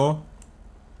 Floor.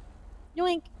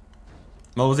 Yoink.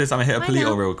 Moses, I'm gonna hit a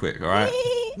Palito real quick. All right.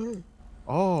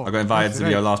 Oh. I got invited to be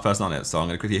your last person on it, so I'm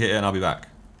gonna quickly hit it and I'll be back.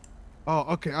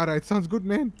 Oh, okay, alright, sounds good,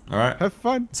 man. Alright. Have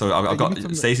fun. So I've got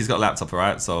Stacey's got a laptop,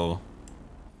 alright, so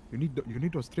you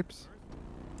need those strips?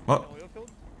 What?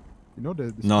 You know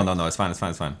the No, it's fine.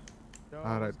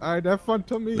 Alright, have fun,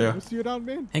 Tommy. Yeah. We'll see you around,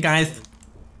 man. Hey guys.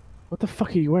 What the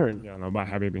fuck are you wearing? Yeah, no, bye,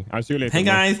 habibi. I'll see you later. Hey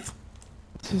guys.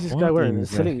 What is this guy wearing? You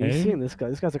seeing this guy?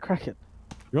 This guy's a crackhead.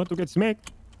 You want to get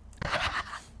smacked?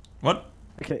 What?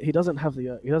 Okay, he doesn't have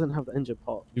the engine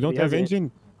part. You don't have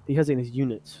engine? He has it in his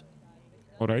units.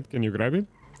 All right, can you grab it?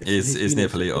 It's near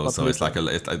Palito, so it's like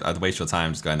I'd waste your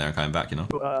time just going there and coming back, you know.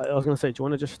 I was gonna say, do you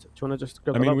wanna just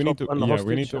grab the laptop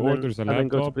we need to order the laptop.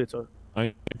 Go to Palito. I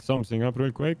need something up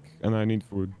real quick, and I need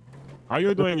food. How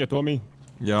you doing, Tommy?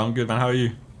 Yeah, I'm good, man. How are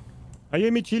you? I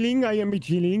am chilling.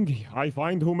 I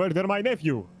find who murdered my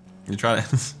nephew. You trying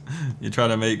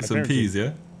to make some peas,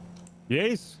 yeah?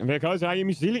 Yes, because I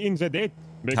am still in the debt.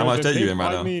 How much debt you in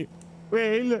right now?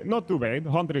 Well, not too bad.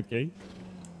 100k.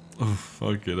 Oh,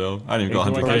 fucking hell. I didn't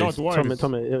even got 100k.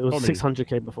 Tommy, it was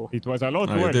 600k before. It was a lot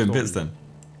worse. You're doing bits then?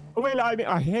 Well,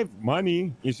 I have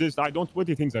money. It's just I don't put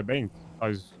it in the bank.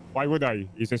 Because why would I?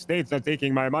 It's the state that's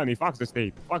taking my money. Fuck the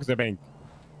state. Fuck the bank.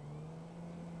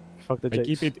 Fuck the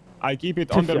jakes. I keep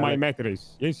it under my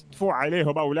mattress. Yes, تفو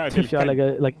عليهم أولاد. تف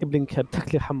على like ابن كلب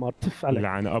تاكلي حمار تف على.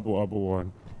 لعن أبو.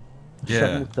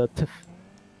 Yeah.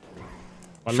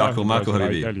 Shackle Michael, I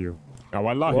Habibi. tell you.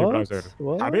 Wallahi, brother.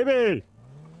 Habibi!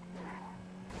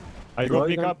 I go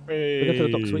pick up We go to the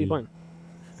docks. What are you buying?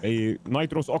 a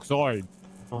nitrous oxide.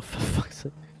 Oh, for fuck's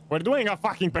sake. We're doing a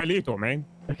fucking palito, man.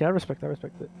 Okay, I respect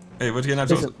it. Hey, what are you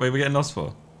getting wait, we're getting lost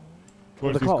for?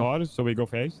 For these cars, so we go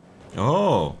fast.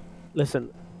 Oh. Listen,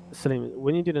 Salim,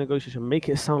 when you do the negotiation, make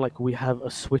it sound like we have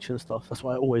a switch and stuff. That's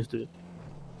what I always do.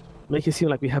 Make it seem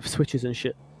like we have switches and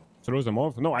shit. Throw them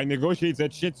off. No, I negotiate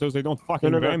that shit so they don't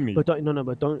fucking ram me. But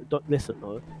don't listen.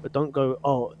 No, but don't go.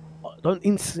 Oh, don't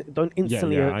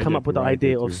instantly come up with the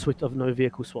idea of no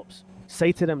vehicle swaps.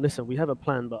 Say to them, listen, we have a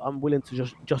plan, but I'm willing to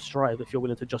just drive if you're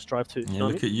willing to just drive too. Yeah,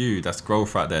 look at you. That's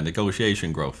growth right there.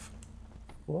 Negotiation growth.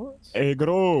 What? Hey,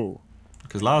 grow.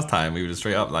 Because last time we were just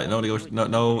straight up like no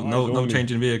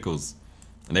changing vehicles,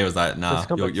 and they was like, nah,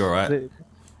 you're alright.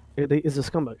 Is a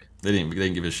scumbag. They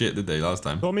didn't give a shit, did they, last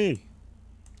time? Tommy.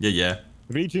 Yeah.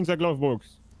 Reach in the glove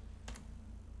box.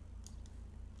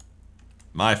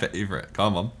 My favorite.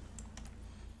 Come on.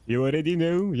 You already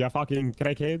know, you fucking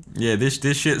crackhead. Yeah, this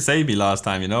shit saved me last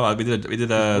time, you know. We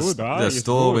did a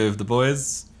store with the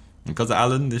boys, and because of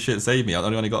Alan, this shit saved me. I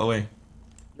only got away.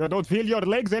 You don't feel your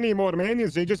legs anymore, man.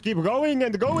 They just keep going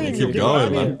and going. Keep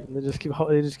going, man.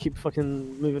 They just keep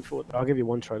fucking moving forward. I'll give you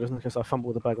one try, just in case I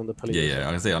fumble the bag on the police. Yeah.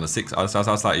 I can say on a 6. I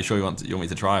was like, you sure you want me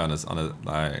to try on a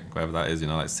like whatever that is, you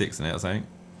know, like 6 in it or something.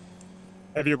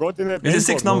 Have you gotten it? Is it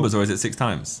 6 numbers or is it 6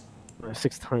 times?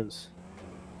 6 times.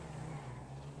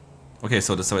 Okay,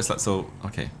 so it's like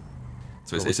okay.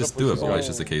 So it's just doable, right? It's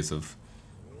just a case of.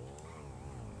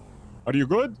 Are you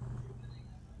good?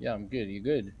 Yeah, I'm good. You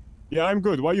good? Yeah, I'm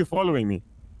good. Why are you following me?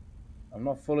 I'm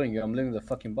not following you. I'm leaving the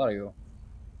fucking barrio.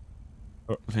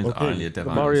 Okay. The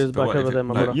barrio's back over there,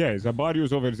 my brother. Yeah, the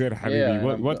barrio's over there, Habibi.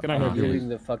 Yeah, what can I help you with? I'm leaving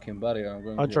the fucking barrio. I'm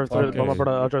going I'll drive through it, my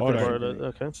brother. I'll drive through it.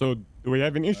 Okay. So, do we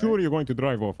have an issue or are you going to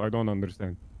drive off? I don't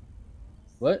understand.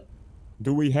 What?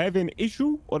 Do we have an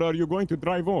issue or are you going to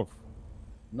drive off?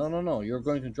 No. You're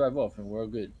going to drive off and we're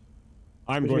good.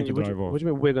 I'm going to drive off. What do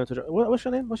you mean we're going to drive? What's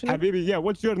your name? Habibi, yeah,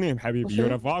 what's your name, Habibi?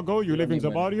 You're a Vago? You live in the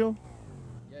barrio?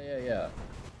 Yeah.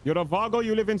 You're a Vago?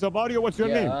 You live in the barrio? What's your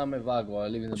name? Yeah, I'm a Vago. I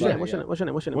live in the barrio.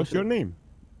 What's your name?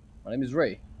 My name is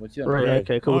Ray. What's your name? Ray,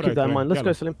 okay, cool. We'll keep that in mind. Let's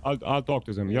go, Salim. I'll talk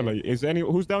to them. Yalla.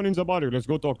 Who's down in the barrio? Let's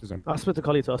go talk to them. I spoke to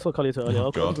Carlito. I saw Carlito earlier.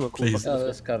 I'll give him a call.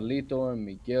 That's Carlito and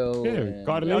Miguel. Yeah,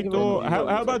 Carlito.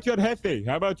 How about your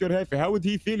Jefe? How would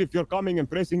he feel if you're coming and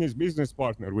pressing his business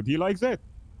partner? Would he like that?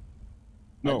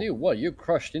 No. I do what? You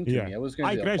crashed into me. I was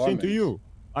going to crashed into you.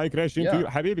 I crashed into you.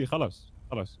 Habibi, khalas.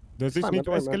 Does this need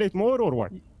to escalate more or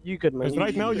what? You good, man. Because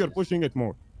right now you're pushing it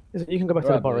more. You can go back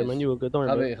to the bar, man. You were good. Don't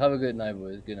worry. Have a good night,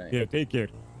 boys. Good night. Yeah, take care.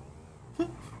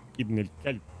 ابن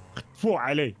الكلب. فو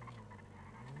عليه.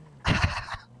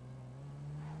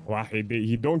 واحد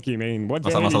he donkey man. What the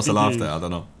hell? What's the laugh there? I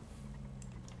don't know.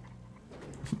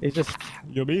 It's just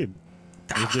you mean?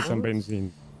 Let's get some benzene.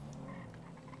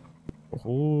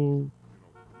 Oh.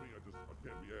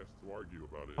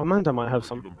 Amanda might have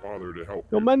some.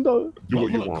 Yo, Mando. Do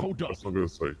what you want. That's what I'm gonna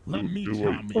say. Do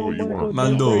what you want.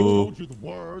 Mando.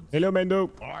 Hello, Mando.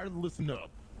 All right, listen up.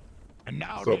 And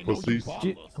now what's up, pussies?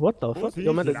 What the fuck?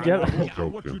 Yo, Mando,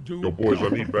 Yo, boys, I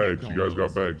need bags. You guys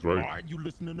got bags, right? Alright, you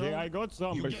listening up? Yeah, I got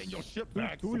some,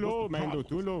 but too low, Mando,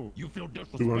 too low. You feel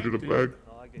 200 a bag?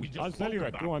 I'll sell you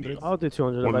at 200. I'll do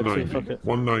 200 a bag too, fuck it.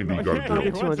 190, you got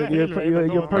it. 200.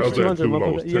 You're purchasing 200,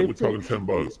 motherfucker. We're talking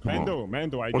 $10. Come on.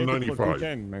 Mando, I get it for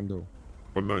 210, Mando.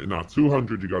 Nah,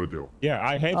 200 you gotta do. Yeah,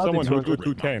 I had someone who do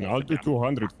 210. I'll do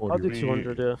 200 for you. I'll do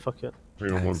 200, yeah, fuck it.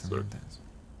 Hang on one sec.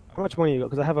 How much money you got?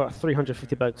 Because I have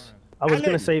 350 bags. I was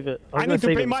going to save it. I need to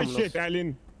pay my shit,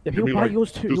 Alan. Yeah, he'll buy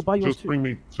yours too. He'll buy yours too. Just bring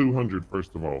me 200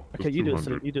 first of all. Okay, you do it,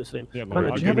 Salim. You do it, Salim. Yeah,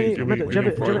 do you have an engine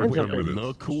upgrade?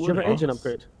 Do you have an engine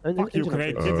upgrade? Fuck you,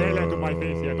 Craig. Get the hell out of my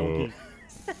face, yeah, donkey.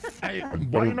 Hey,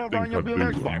 why you not on your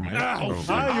building?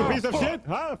 You piece of shit?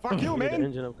 Huh? Fuck you, man.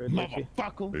 Engine upgrade,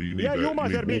 motherfucker. Yeah, you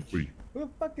mother bitch. Who the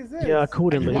fuck is this? Yeah, I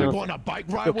called him, but you know. On a bike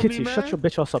ride Yo, with Kitty, me, man? shut your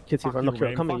bitch ass up, Kitty. If I knock you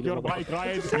out, come here, you bike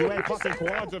ride. You ain't fucking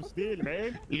quads of steel,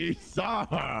 man. It's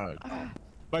hard.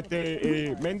 But,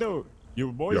 Mendo,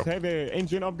 you boys have an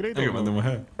engine upgrade or no?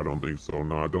 I don't think so.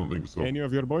 No, I don't think so. Any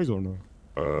of your boys or no?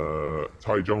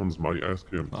 Ty Jones might ask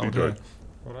him. Okay.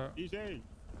 What up? DJ.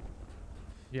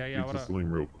 Yeah, what up? Sling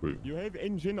real quick. You have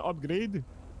engine upgrade?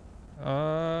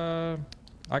 I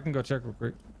can go check real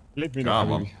quick. Let me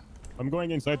know. I'm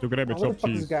going inside to grab a chopped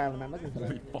cheese.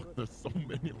 Fuck, there's so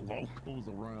many locals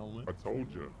around. Man. I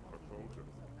told you.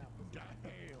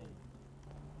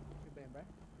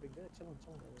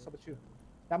 What's up with you?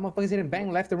 That motherfucker's hitting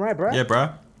bang left and right, bro. Yeah, bro.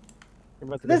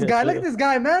 This guy, look at this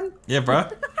guy, man. Yeah, bro.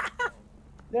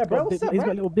 Yeah, bro. What's up, He's got a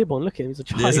bro? little bib on. Look at him. He's a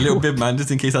child. Yeah, it's a little bib, man,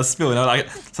 just in case I spill. You know, like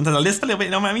sometimes I lisp a little bit.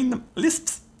 You know what I mean?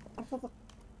 Lisps.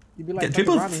 You be I like get Tony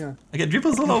dribbles. Rami, huh? I get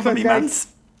dribbles all What's over up, me, guys? mans.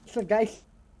 What's up, guys?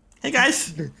 Hey,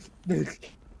 guys.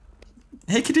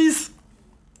 Hey, kiddies.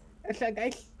 What's up,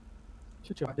 guys?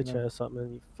 Shut your bitch ass up,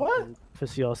 man. You What? fucking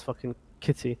pussy ass fucking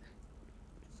kitty.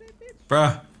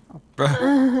 Bruh. Bruh.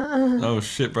 Oh,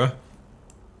 shit, bruh.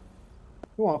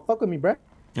 You wanna fuck with me, bro?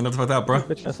 You're not to fuck that, bruh.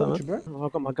 Bitch ass up, man. Oh,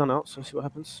 I've got my gun out, so see what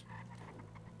happens.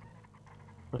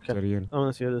 Okay. I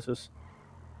wanna see how this is.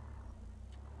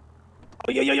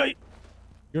 Oh, yeah.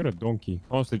 You're a donkey.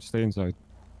 Hostage, stay inside.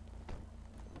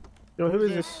 Yo, who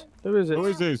is this? Who is it? Who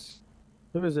is this?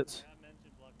 Who is it?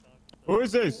 Who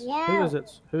is this? Yeah. Who is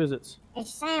it? Who is it?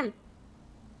 It's Sam.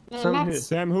 And Sam who? that's-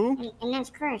 Sam who? And that's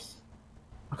Chris.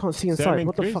 I can't see Sam inside. and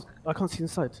What the Chris? fuck? I can't see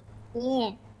inside.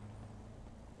 Yeah.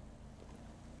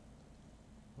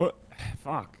 What?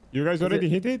 Fuck. You guys Is already it-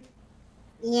 hit it?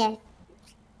 Yeah.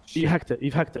 You hacked it.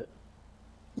 You've hacked it.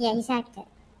 Yeah, he's hacked it.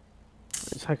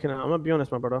 It's hacking it. I'm gonna be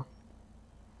honest, my brother.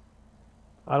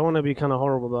 I don't want to be kind of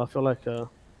horrible, but I feel like. Oh,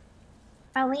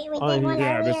 we Oh, did one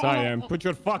Yeah, earlier. this I and am. Put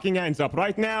your fucking hands up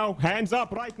right now. Hands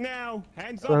up right now.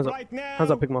 Hands up Hands up. right now.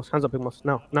 Hands up, Big Moss. Hands up, Big Moss.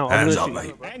 Now. Hands I'm up, gonna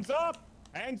mate. Hands up.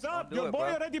 Hands up. Your boy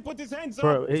already put his hands up.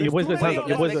 Bro, your boy's got his hands up.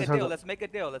 Your boy's got Let's his make a hands deal. up. Let's make a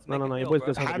deal. Let's No, make a your deal, boy's bro. got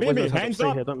his hands up. Habibi, Your boy's got his hands Stay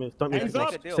up. here. Don't move. Don't move. Hands Stay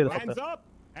up. the fuck Hands there. up.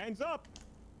 Hands up.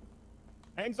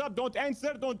 Hands up. Don't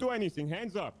answer. Don't do anything.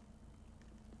 Hands up.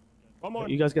 Come on.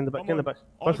 You guys get in the back. Come Get in the on. back.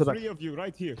 All Both to the three back. of you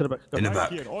right here. To the back. Go. In the Right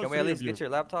back. here, all Can we three at of least you. get your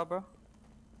laptop, bro?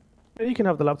 Yeah, you can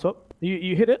have the laptop.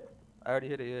 You hit it. I already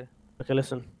hit it, yeah. Okay,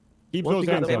 listen. Keep Once those we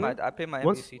get hands the up. money- I pay my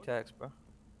Once- NBC tax, bro.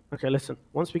 Okay, listen.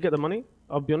 Once we get the money,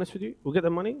 I'll be honest with you. We'll get the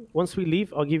money. Once we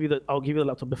leave, I'll give you the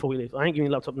laptop before we leave. I ain't giving you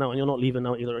the laptop now, and you're not leaving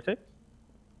now either. Okay?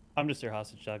 I'm just your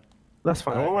hostage, Doug. That's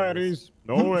fine. No worries.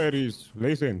 No worries.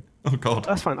 Listen. Oh, God.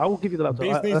 That's fine. I will give you the laptop.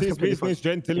 Business That's is completely fine. business,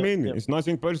 gentlemen. Yeah. It's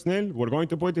nothing personal. We're going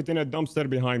to put it in a dumpster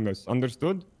behind us.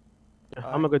 Understood? Yeah,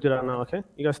 I'm gonna go do that now. Okay?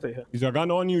 You guys stay here. Is your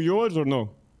gun on you yours or no?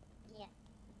 Yeah.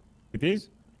 It is?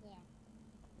 Yeah.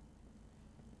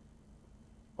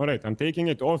 Alright, I'm taking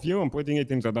it off you. I'm putting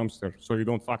it in the dumpster so you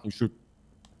don't fucking shoot.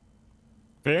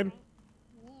 Fair?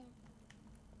 Yeah.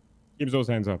 Keep those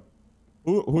hands up.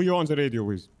 Who you on the radio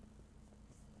with?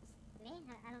 Me?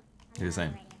 I don't. You're the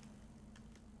same.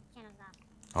 Channel's off.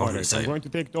 I'll do Alright, the I'm same. going to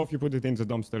take it off. You put it in the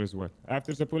dumpster as well.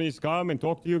 After the police come and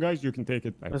talk to you guys, you can take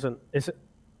it back. Listen, it's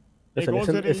Take all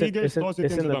the illegals, toss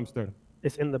it in the dumpster.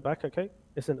 It's in the back, okay?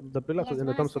 It's in the bill is in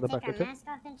the dumpster at the back, Take our okay? mask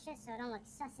off and shit, so it don't look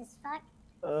sus as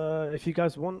fuck. If you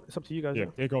guys want, it's up to you guys. Yeah,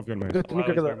 take off your mask. Good, let me I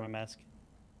go always get wear that. my mask.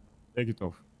 Take it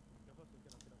off.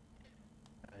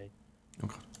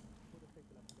 Okay.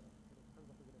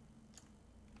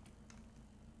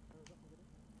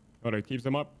 Alright, keep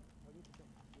them up.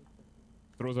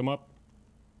 Throw them up.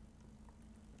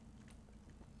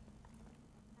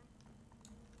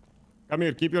 Come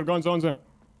here, keep your guns on them.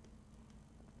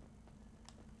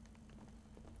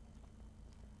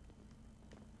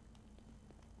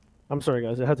 I'm sorry,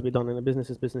 guys. It had to be done. In a business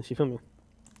is business. You feel me?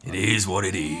 It is what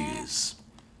it is.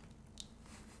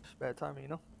 It's bad timing, you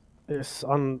know?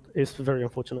 It's very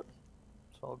unfortunate.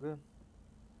 It's all good.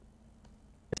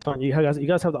 It's fine. You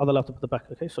guys have the other laptop at the back,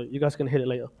 okay? So you guys can hit it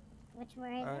later. Which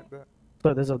where is it? Bet.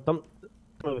 So there's a dump.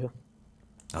 Come over here.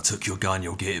 I took your gun,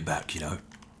 you'll get it back, you know.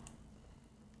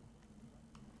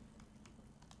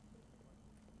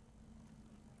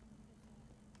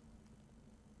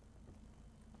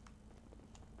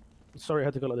 Sorry, I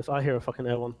had to go like this. I hear a fucking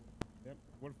air one. Yep,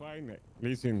 we're fine.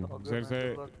 Listen, All good, there's man. a...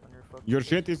 Good luck on your fucking Your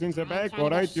shit is in the back, trying to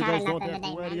alright? get You shot guys enough don't in have the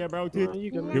to day, worry man. about No, it.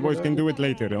 you boys can do it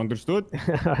later, understood?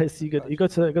 I see. You go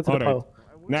to the Alright. pile.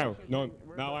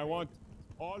 Now I want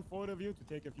all four of you to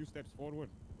take a few steps forward.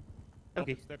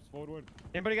 Okay. Steps forward.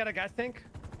 Anybody got a gas tank?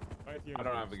 Right here. I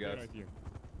don't have a stay gas. Right here.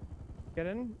 Get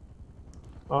in.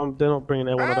 They're not bringing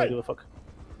air one. I don't give a fuck.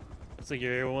 It's like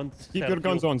your ones. Keep your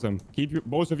guns on them.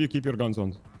 Both of you keep your guns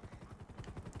on.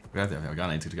 We have to have a gun.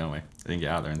 I took the gun away. They didn't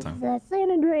get out there in time. The San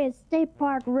Andreas State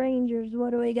Park Rangers.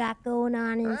 What do we got going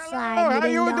on inside? Hello, how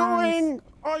Ding you dongs? doing?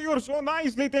 Oh, you're so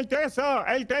nice, little Tessa.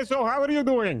 Hey, Tessa, how are you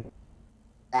doing?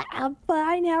 I'm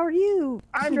fine. How are you?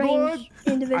 I'm Strange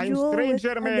good. Individual I'm with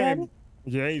stranger a man. gun?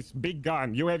 Yes, big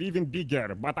gun. You have even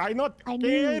bigger. But I not I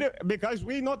care because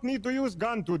we not need to use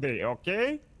gun today,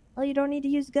 okay? Oh, you don't need to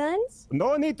use guns?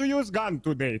 No need to use gun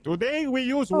today. Today we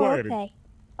use Oh, word. okay.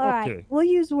 All right. Okay. We'll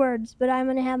use words, but I'm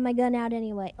gonna have my gun out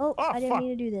anyway. Oh, Oh, I didn't fuck.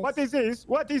 mean to do this. What is this?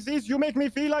 What is this? You make me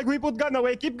feel like we put gun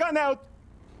away. Keep gun out.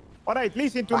 All right,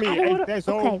 listen to me. I don't Hey, wanna-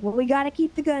 Tessa. Okay, well, we gotta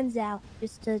keep the guns out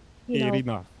just to, you Fair know.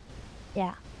 enough.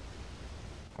 Yeah.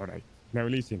 All right. Now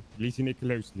listen. Listen it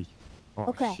closely. Oh,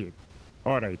 Okay. shit.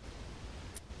 All right.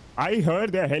 I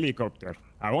heard a helicopter.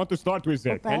 I want to start with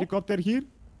that. Okay. Helicopter here?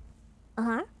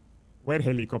 Uh-huh. Where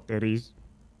helicopter is?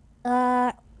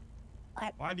 Why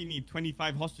do you need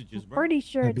 25 hostages, bro? Pretty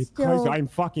sure it's Because still... I'm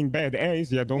fucking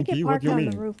badass, yeah, donkey. What parked do you on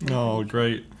the mean? roof. Oh,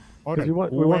 great. All right. We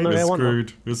want We're Air 1.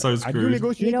 screwed. We're so Are you screwed. You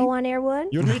negotiating? don't want Air 1?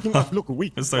 You're making us look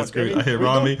weak. We're so Okay? screwed. I hear We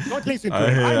Rami. Don't listen to I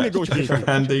him. hear I'm negotiating.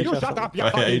 Randy. You shut up, you I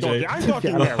hear fucking AJ. donkey. I'm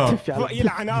talking now.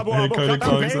 يلعن أبو I hear أبو. Cody Shut up,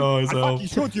 Cox. man. Oh, I'll his fucking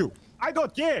shoot you. I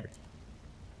don't care.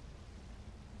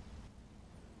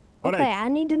 All Okay, right. I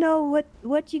need to know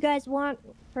what you guys want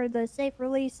for the safe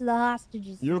release of the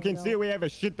hostages. You can Scenario. see we have a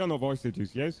shit ton of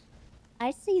hostages, yes?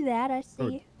 I see that. I see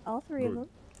Good. all three of Good. them.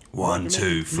 1,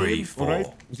 2, 3, 4. All right.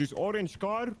 This orange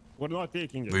car, we're not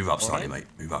taking it. Move up all slightly, right?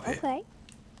 mate. Move up here. Okay.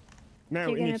 Now, So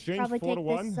you're in gonna exchange probably for take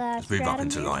one, this Let's move up stratum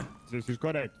into here? line. this is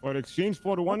correct. For exchange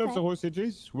for one of Okay. the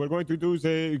hostages, we're going to do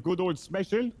the good old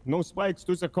special. No spikes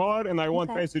to the car, and I want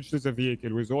Okay. passage to the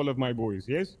vehicle with all of my boys,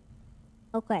 yes?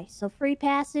 Okay, so free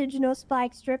passage, no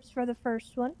spike strips for the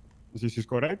first one. This is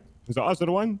correct. The other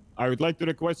one, I would like to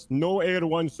request no Air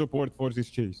 1 support for this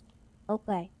chase.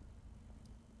 Okay.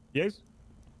 Yes?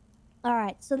 All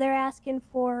right, so they're asking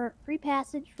for free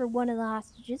passage for one of the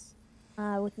hostages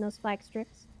with no spike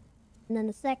strips. And then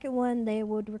the second one, they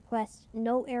would request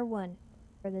no Air 1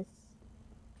 for this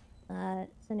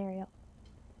scenario.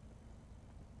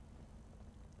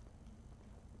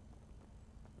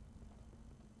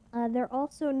 They're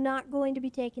also not going to be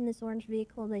taking this orange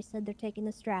vehicle. They said they're taking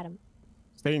the stratum.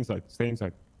 Stay inside. Stay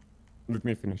inside. Let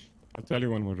me finish. I'll tell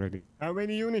you when we're ready. How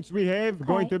many units we have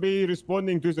going to be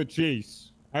responding to the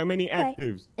chase? How many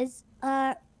actives?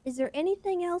 Is there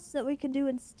anything else that we could do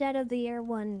instead of the Air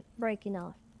 1 breaking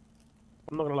off?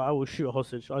 I'm not gonna lie, I will shoot a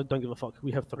hostage. I don't give a fuck.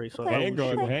 We have 3, so... Okay.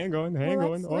 Hang on. Well, All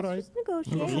let's right. just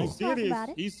negotiate. He's Let's talk serious. about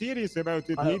it. He's serious about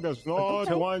it. He does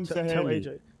not want to Tell heli.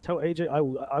 AJ. Tell AJ I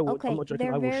will. Okay, I'm not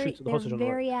joking. I will shoot the hostage on the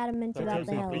very road. adamant That's about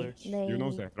the a heli. breach. They, You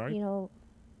know that, right? You know,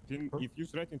 If you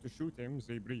threaten to shoot him,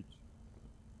 they breach.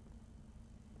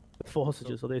 4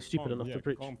 hostages. Are they stupid enough to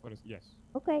breach? Yes.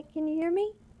 okay, can you hear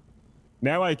me?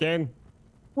 Now I can.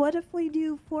 What if we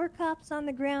do 4 cops on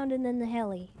the ground and then the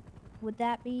heli? Would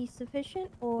that be sufficient,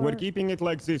 or? We're keeping it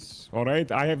like this, all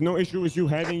right? I have no issue with you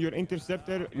having your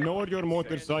interceptor nor your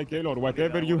motorcycle or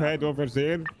whatever you had over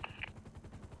there.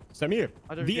 Samir,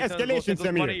 de-escalation,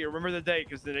 Samir. You remember the date,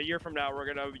 because in a year from now,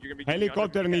 you're gonna be.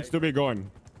 Helicopter needs to be gone.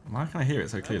 Why can't I hear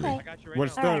it so clearly? Okay. We're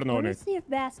stern on Let me it. see if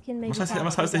Bass can maybe. Am I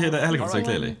supposed to hear that helicopter so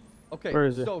clearly? Okay, Where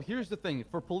is it? so here's the thing.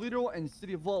 For Polito and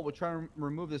City of Vault, we're trying to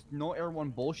remove this no Air 1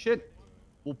 bullshit.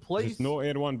 We'll place... There's no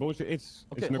Air 1 bullshit. It's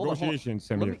hold on, hold on. negotiations,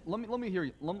 Samir. Let me hear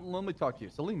you. Let me talk to you.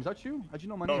 Salim, is that you? How'd you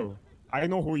know my name? No, I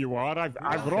know who you are.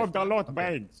 I've robbed a lot of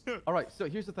banks. All right, so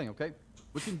here's the thing, okay?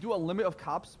 We can do a limit of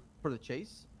cops for the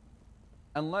chase.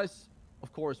 Unless,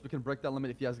 of course, we can break that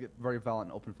limit if you guys get very violent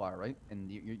and open fire, right? And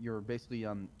you're basically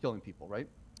killing people, right?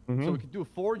 So we could do a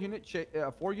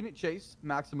 4-unit chase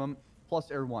maximum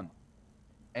plus Air 1.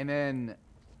 And then,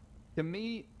 to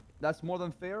me, that's more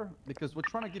than fair because we're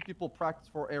trying to give people practice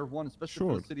for Air 1, especially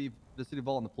for the city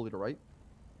vault and the Polito, right?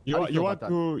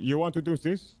 You want to do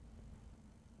this?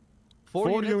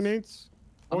 4 units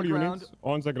on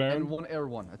the ground and 1 Air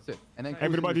 1. That's it. And then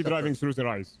everybody driving through their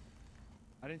eyes,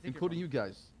 including you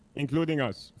guys, including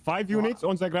us. 5 units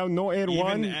on the ground, no Air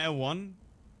 1. Even Air 1.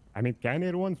 I mean, can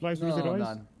Air 1 fly through their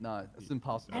eyes? No, it's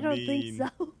impossible. I don't think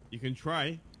so. You can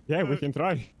try. Yeah, we can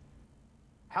try.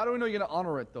 How do we know you're gonna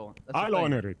honor it though? I'll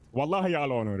honor it. Wallahi,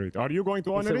 I'll honor it. Are you going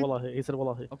to honor it? Wallahi. He said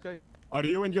wallahi. Okay. Are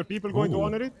you and your people going to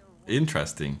honor it?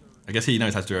 Interesting. I guess he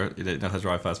knows how to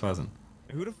drive first person.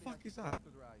 Who the fuck is that?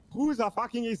 Who the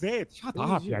fucking is it? Shut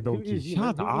up, you donkey.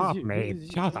 Shut up, mate.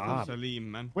 Shut up.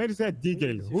 Salim, man. Where is that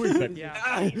Deagle? Who is that?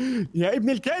 Yeah, Ibn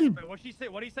al-Kalb. What'd she say?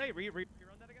 What'd he say? Rerun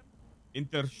that again?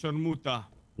 Inter Sharmuta.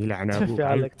 يلعن ابوك. تفي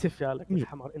عليك تفي عليك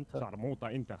الحمار انت. شرموطة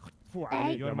انت. خطفوا Hey,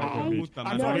 عليك. You're my hey.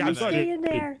 Sharmuta, No, man. you stay in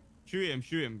there. Shoot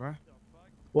him, bro.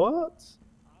 What?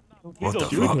 What the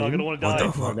fuck? What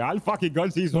the fuck? I'll fucking gun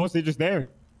these hostages there.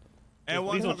 Air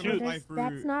 1's not gonna fly through.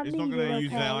 That's not It's not gonna legal,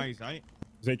 use their okay? eyes, right?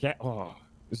 They can't. Oh.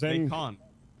 They can't.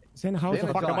 Then how the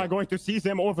fuck am I going to see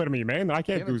them over me, man? I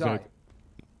can't do that.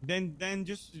 Then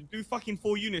just do fucking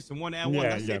 4 units and 1 Air 1. Yeah,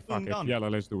 That's yeah, it. fuck Boom, it. done. Yeah,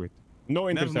 let's do it. No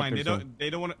Never mind. interceptors. They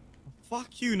don't want to.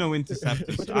 Fuck you, no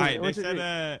interceptors. Alright, they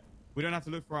said we don't have to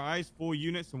look for our eyes. 4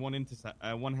 units and 1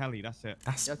 heli. That's it.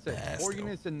 That's it. 4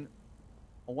 units and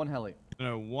 1 heli.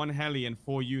 No, 1 heli and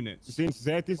 4 units. Since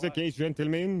that is the case,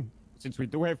 gentlemen, since we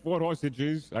do have 4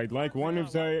 hostages, I'd like one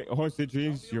of the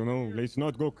hostages, you know, let's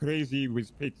not go crazy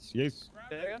with pits, yes?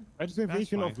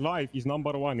 Preservation of life is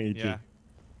number 1, AJ. Yeah.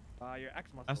 Your ex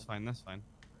must. That's fine. That's fine.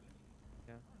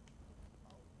 Yeah.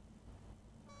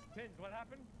 What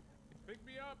happened? Pick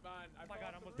me up, man. Oh my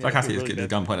God, Zerkaa has to keep his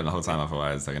gun pointed the whole time,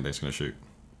 otherwise they're just gonna shoot.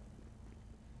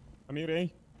 I'm here, eh?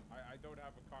 I don't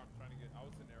have a car. I'm trying to get. I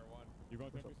was in Air 1. You got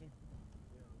everything?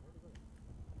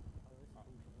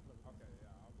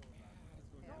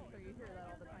 You hear that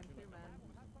all the time too, man.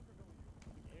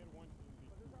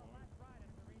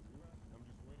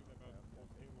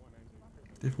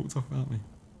 They've walked off without me.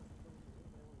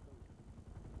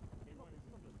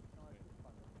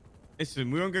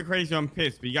 Listen, we won't go crazy on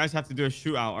piss, but you guys have to do a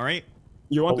shootout, alright?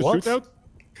 You want A the what?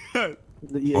 shootout?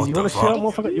 You want to shoot out,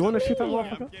 motherfucker? You want to shoot out,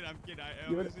 motherfucker? I'm kidding.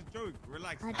 It was a joke.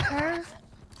 Relax.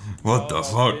 What the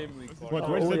fuck?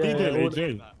 Where's the detail,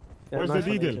 AJ? Where's the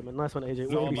detail? Nice one,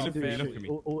 AJ.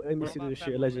 All NBC do this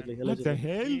shit, allegedly. What the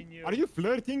hell? Are you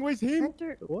flirting with him?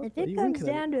 Hunter, if it comes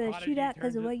down to a shootout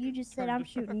because of what you just said, I'm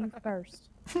shooting you first.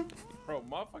 Bro,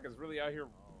 motherfuckers really out here.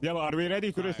 Yeah, are we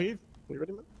ready to receive? You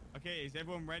ready, man? Okay, is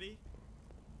everyone ready?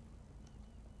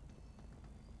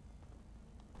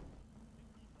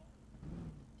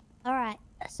 All right.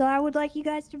 So I would like you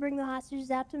guys to bring the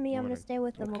hostages out to me. I'm gonna stay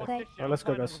with them, okay? Alright, let's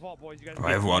go, guys.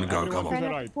 Alright, everyone go, come Try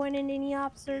on. not to point at any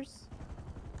officers.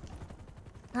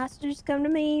 Hostages, come to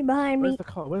me, behind Where's me. the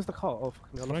car? Where's the car? Oh,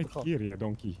 fucking, I lost Right the car. here, you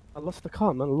donkey. I lost the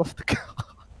car, man. I lost the car.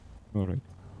 Alright.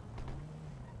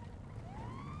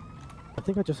 I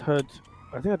think I just heard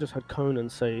Conan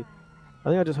say.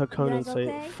 guys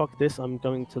okay? "Fuck this! I'm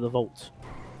going to the vault."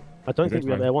 I don't Is think it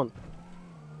we have fine? Air 1.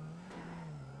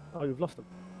 Oh, you've lost them.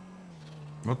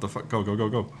 What the fuck? Go, go, go,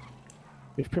 go.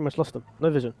 We've pretty much lost them. No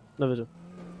vision. No vision.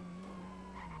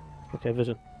 Okay,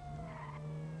 vision.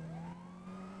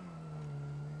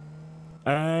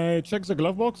 Check the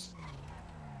glove box.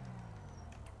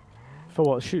 For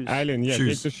what? Shoes? Alan, yeah,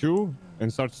 Shoes. take the shoe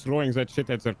and start throwing that shit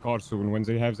at their car soon when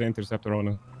they have the interceptor on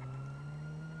it.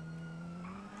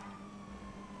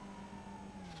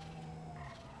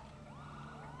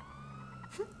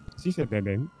 She said dead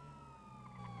end.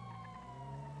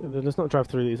 Let's not drive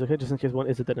through these, okay? Just in case one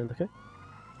is a dead end, okay?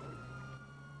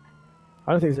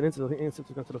 I don't think it's an incident. I think the incident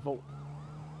is going to the vault.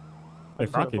 Hey,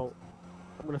 I'm gonna fuck throw a it. vault.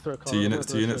 I'm going to throw a car.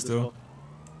 Two units still.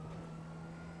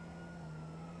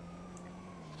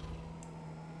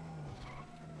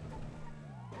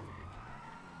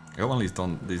 I got one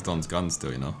of these Don's guns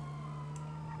still, you know.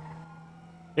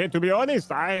 Yeah, to be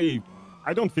honest, I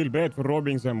don't feel bad for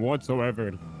robbing them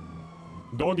whatsoever.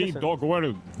 Dog eat dog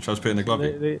world. Should I just put it in the glove?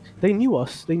 They knew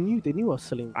us. They knew us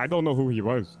selling. I don't know who he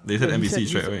was. They said Yeah, he NBC said-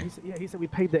 straight he away. said- he said we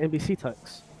paid the NBC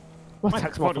tax. What What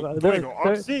tax, for? motherfucker? Bueno,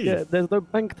 obviously. Yeah, there's no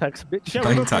bank tax, bitch. Yeah,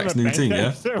 Bank tax, new thing, yeah?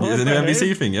 tax, It's a what new the NBC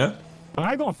hell? thing, yeah?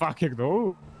 I don't fucking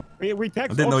know. We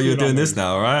tax I didn't know you were doing this officers.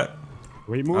 now, alright?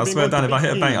 I swear down, if I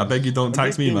hit a bank, I beg you don't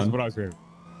tax me, man. Brother.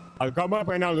 I'll come up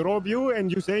and I'll rob you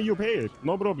and you say you pay it.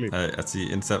 No problem. Hey, that's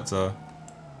the interceptor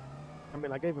I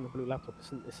mean, I gave him the blue laptop.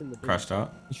 It's in the bin. crashed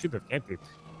out. You should have kept it.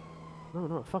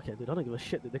 No, fuck it, dude. I don't give a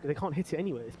shit. They can't hit it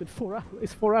anyway. It's been 4 hours.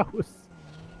 It's 4 hours.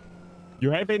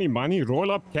 You have any money? Roll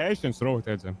up cash and throw it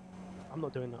at them. I'm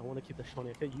not doing that. I want to keep the shiny.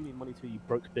 Okay, you need money too, you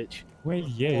broke bitch. Well,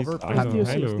 yes. It's I know. DOC.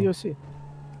 Hello. It's DOC.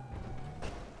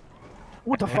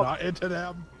 What the fuck? Into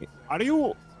them. Are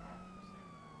you?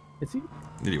 Is he?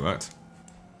 Nearly worked.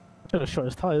 I'm trying to shot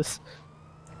his tires.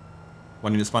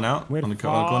 One unit spun out We're on the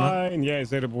corner. fine. Yeah,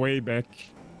 they're way back.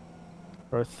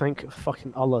 Bro, thank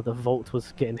fucking Allah the vault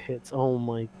was getting hit. Oh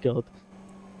my god.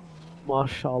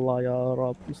 MashaAllah ya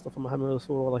Rab. Mustafa Muhammad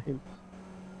Rasulullah.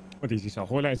 What is this? A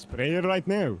whole ass prayer right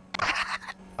now?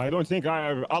 I don't think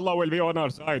Allah will be on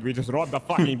our side. We just robbed the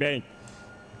fucking bank.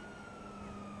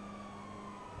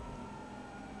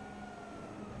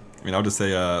 I mean, I'll just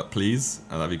say, please.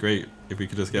 That'd be great. If we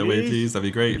could just get away, please. That'd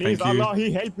be great. Please, Thank you. Allah,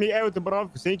 he helped me out, bro.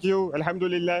 Thank you.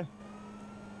 Alhamdulillah.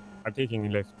 I'm taking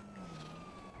left.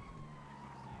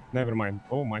 Never mind.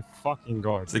 Oh my fucking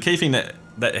god. So the key thing that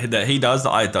he does that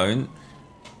I don't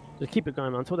Just keep it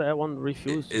going, man. Until the Air1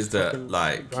 refuels. is that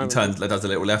like he turns, does a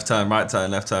little left turn, right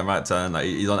turn, left turn, right turn. Like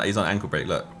he's on ankle brake.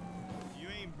 Look. You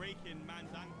ain't breaking man's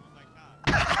ankles like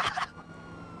that.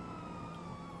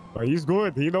 But he's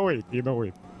good. He know it. He know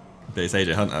it. But it's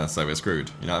AJ Hunter, so we're screwed.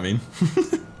 You know what I mean?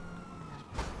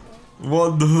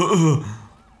 What the?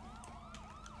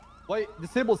 Wait,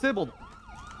 disabled.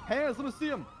 Hands, let me see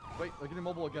him. Wait, I'm getting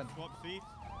mobile again. Swap seats.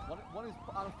 One is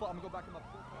on foot. I'm gonna go back in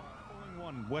my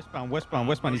One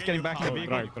westbound. He's getting back in the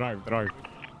vehicle. Drive. Car's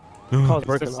It's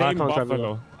broken. the I same can't drive it.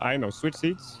 Buffalo. I know. Switch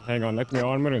seats. Hang on. Let me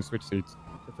armor and switch seats.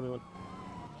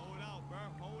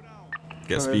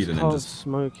 Get speed and then Car's just.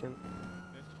 smoking.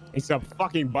 It's a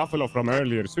fucking Buffalo from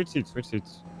earlier. Switch seats.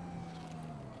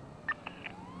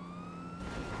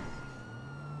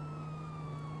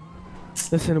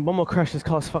 Listen, one more crash, this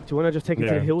car's fucked. You wanna just take it to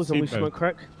Yeah, the hills and we seatbelt. smoke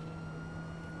crack?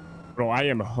 Bro, I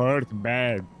am hurt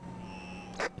bad.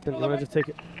 You want to just take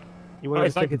it? You want to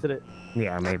just take it to the...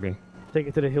 Yeah, maybe. Take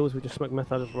it to the hills. We just smoke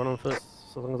meth. I just run on first,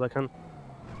 as long as I can.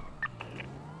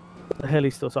 The heli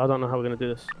still, so I don't know how we're gonna do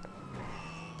this.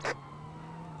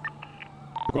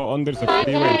 Go under the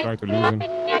freeway and try to lose him.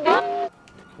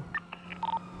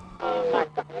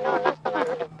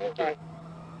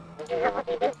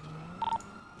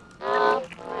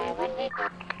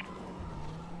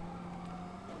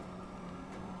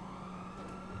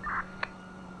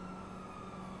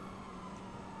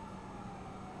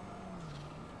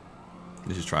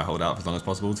 You just try hold out for as long as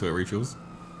possible till it refuels.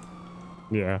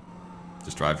 Yeah.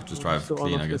 Just drive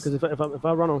clean, I guess. Because if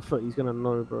I run on foot, he's gonna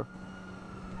know, bro.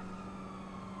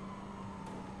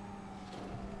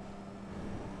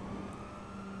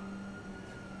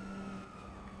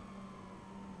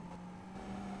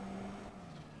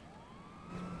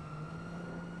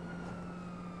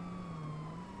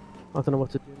 I don't know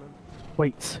what to do, man.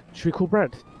 Wait, should we call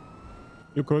Brad?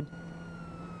 You could.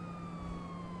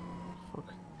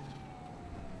 Fuck.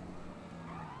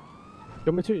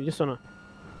 You want me to? Yes or no?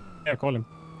 Yeah, call him.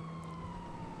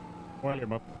 Call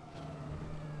him up.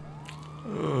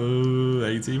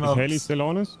 18 months. Is Haley still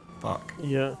on us? Fuck.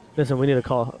 Yeah. Listen, we need a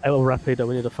car. El Rapido,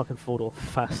 we need a fucking 4-door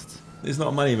fast. It's not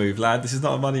a money move, lad. This is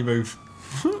not a money move.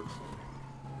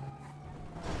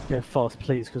 Yeah, fast,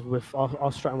 please, because with our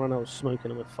strat run out smoking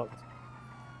and we're fucked.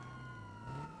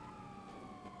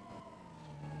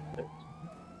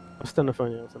 I'll stand the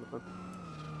phone, yeah, I'll stand the phone.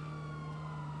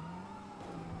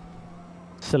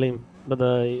 Salim, but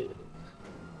the...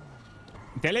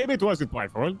 Tell him it wasn't my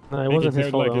fault. No, it wasn't his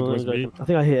fault. Like it was me. I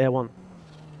think I hit Air 1.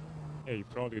 Yeah, you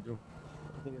probably do.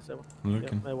 I think it's Air 1.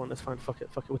 Okay. Yeah, Air 1, that's fine. Fuck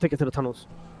it, fuck it. We'll take it to the tunnels.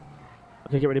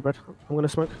 Okay, get ready, Brad. I'm gonna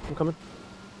smoke. I'm coming.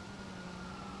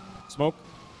 Smoke.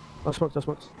 I smoked, I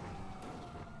smoked.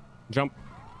 Jump.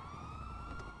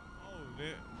 Oh,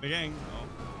 the gang. Oh.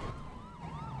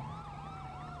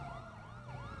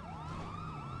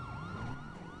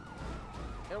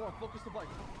 Everyone, focus the bike.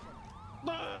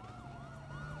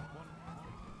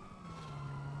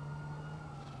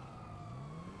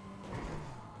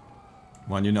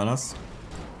 One unit on us.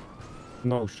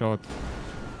 No shot.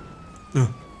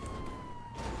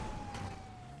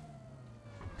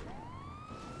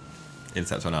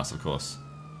 Intercept on us, of course.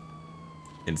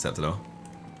 Interceptor though.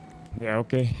 Yeah,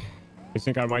 okay. I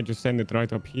think I might just send it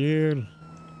right up here.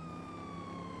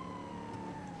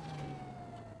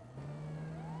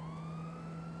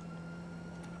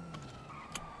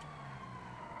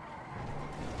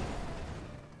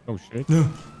 Oh shit.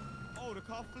 Oh, the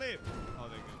car flipped. Oh,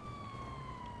 they're good.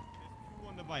 There's two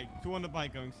on the bike. Two on the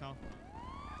bike going south.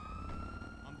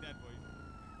 I'm dead,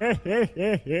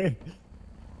 boys.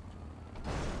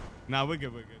 Nah, we're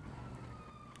good, we're good.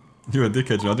 You're a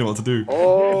dickhead, I didn't know what to do.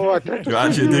 Oh, You're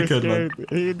actually a dickhead, man.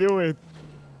 You do it.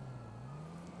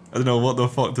 I don't know what the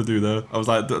fuck to do there. I was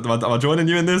like, am I joining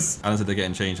you in this? Alan said they're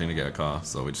getting changing to get a car,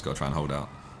 so we just gotta try and hold out.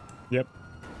 Yep.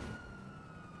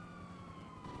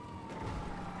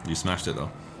 You smashed it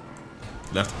though.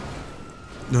 Left.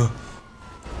 No.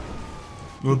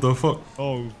 What the fuck?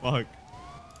 Oh, fuck.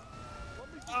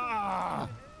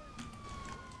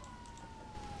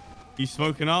 He's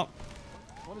smoking up.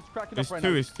 One is cracking It's up right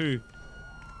two, now. it's two.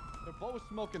 They're both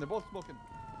smoking, they're both smoking.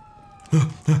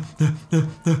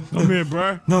 Come here,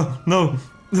 bro. No, no.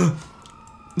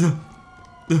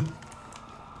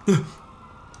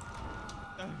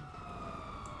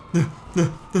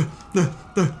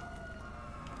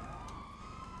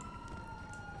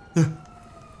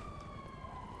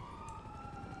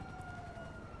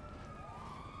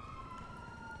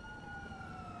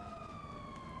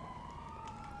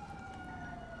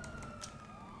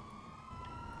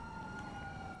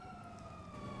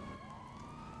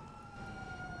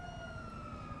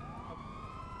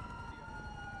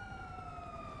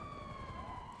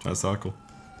 Try to circle.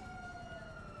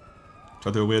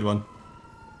 Try to do a weird one.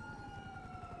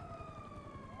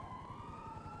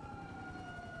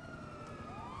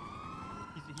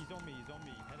 He's on me,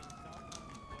 heading south,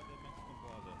 the Mexican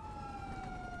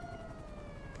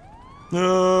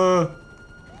border.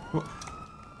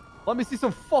 Let me see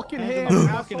some fucking hands.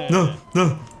 No,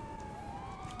 no.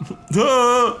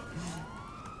 No.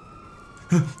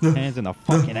 Hands in the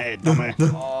fucking head, dumbass.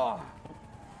 Oh.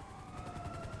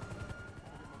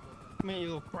 Come here, you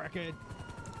little crackhead.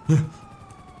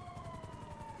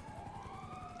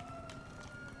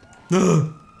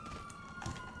 No.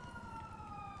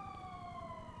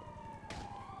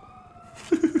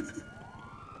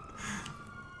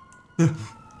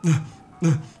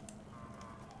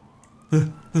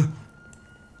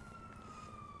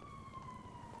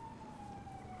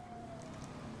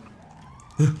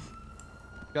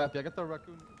 Copy. I got the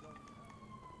raccoon.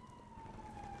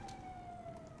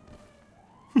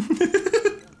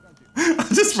 I'm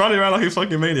just running around like a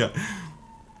fucking maniac.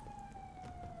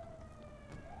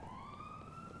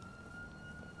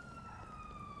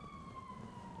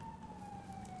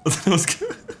 That was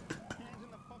good.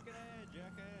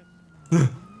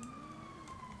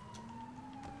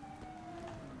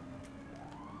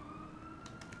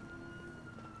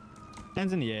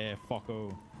 Hands in the air,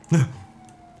 fucko.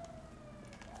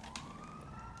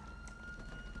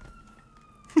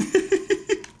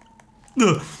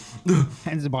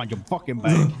 Hands behind your fucking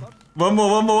back. One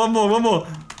more.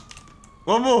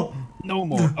 No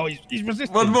more. Oh, he's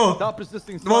resisting. One more. Stop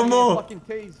resisting. One more. Fucking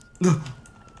tase.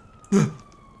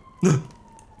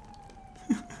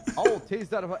 I will tase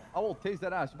that. I will tase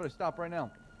that ass. You better stop right now.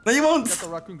 No, you won't. Let the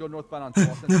raccoon go northbound on 2.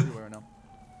 I'll send it everywhere right now.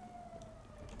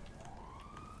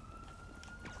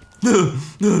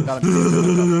 Got him.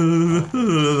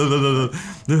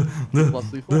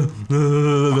 Plus lethal.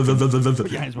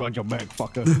 Put your hands behind your back,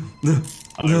 fucker.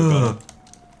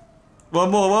 One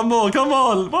more, come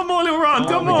on! One more little run,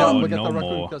 come on! We got no the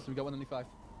raccoon more. custom. We got 195.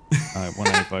 Alright,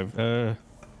 195.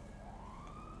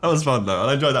 That was fun though,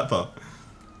 I enjoyed that part.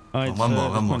 Alright, one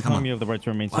more, come on. You have the right to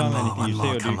remain silent. Anything you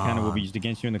say or do can will be used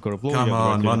against you in the court of law. Come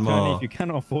on, one more. If you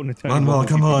cannot afford an attorney, One more,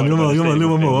 come on,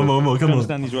 one more, come on.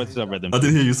 Understand these rights as I've read them. I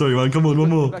didn't hear you, sorry man, come on, one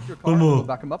more.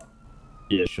 Back him up.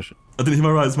 Yeah, sure. I didn't hear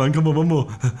my rights, man, come on, one more.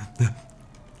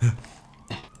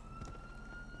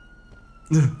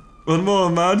 One more,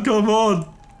 man, come on.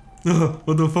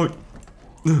 What the fuck?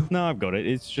 No, I've got it.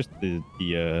 It's just the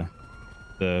yeah.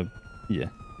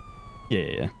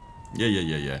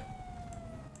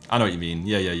 I know what you mean.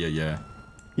 Yeah.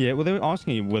 Yeah, well, they were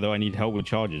asking you whether I need help with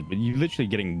charges, but you're literally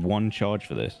getting 1 charge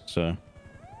for this, so.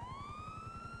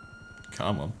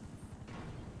 Come on.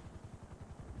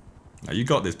 Now you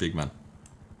got this, big man.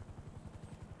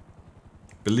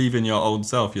 Believe in your own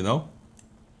self, you know?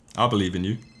 I believe in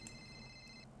you.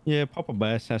 Yeah, Papa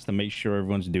Bass has to make sure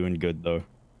everyone's doing good, though.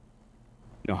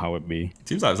 You know how it be.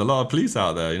 Seems like there's a lot of police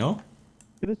out there, you know?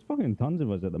 Yeah, there's fucking tons of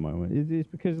us at the moment. It's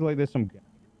because, like, there's some...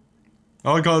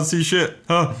 Oh, I can't see shit.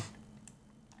 Huh?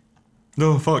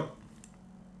 No, fuck.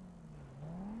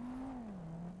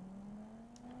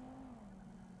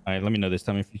 Alright, let me know this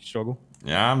time if you struggle.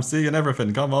 Yeah, I'm seeing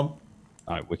everything. Come on.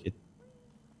 Alright, wicked.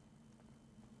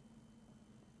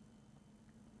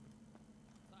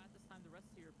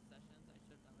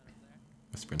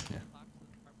 Sprint, yeah.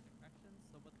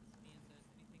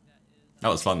 That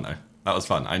was fun though. That was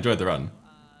fun. I enjoyed the run.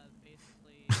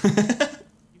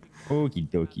 Okie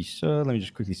dokie, sir. Let me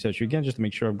just quickly search you again just to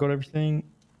make sure I've got everything.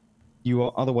 You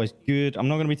are otherwise good. I'm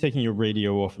not going to be taking your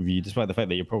radio off of you, despite the fact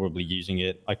that you're probably using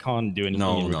it. I can't do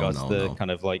anything in regards to the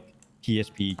kind of like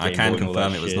PSP. I can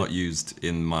confirm it was not used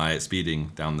in my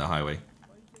speeding down the highway.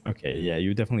 Okay, yeah, you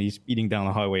were definitely speeding down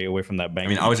the highway away from that bank. I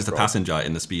mean, I was just a passenger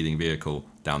in the speeding vehicle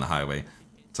down the highway.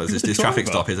 So this traffic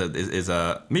stop is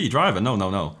a me driver.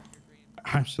 No.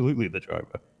 Absolutely the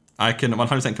driver. I can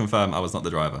 100% confirm I was not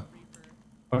the driver.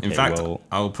 Okay, in fact,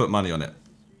 I will put money on it.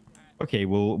 Okay,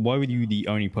 well, why were you the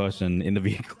only person in the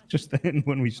vehicle just then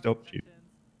when we stopped you?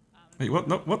 Wait, what?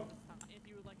 No, what?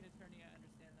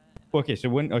 Okay, so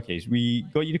we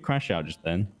got you to crash out just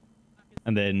then,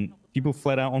 and then people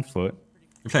fled out on foot.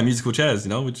 We're playing musical chairs, you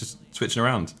know, we're just switching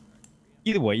around.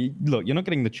 Either way, look, you're not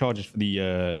getting the charges for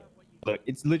the, look,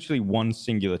 it's literally 1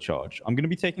 singular charge. I'm going to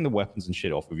be taking the weapons and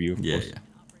shit off of you, of course. Yeah.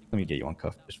 Let me get you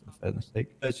uncuffed just for the fairness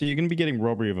sake. So you're going to be getting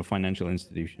robbery of a financial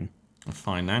institution. A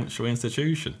financial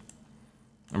institution?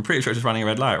 I'm pretty sure it's just running a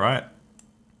red light, right?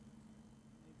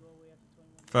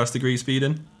 1st degree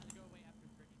speeding?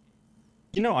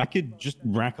 You know, I could just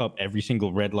rack up every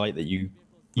single red light that you...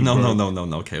 No.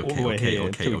 Okay. There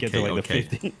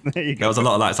was a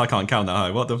lot of lights. I can't count that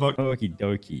high. What the fuck? Okie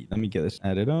dokie. Let me get this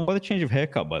added up. Why the change of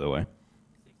haircut, by the way?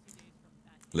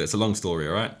 Look, it's a long story,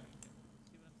 all right?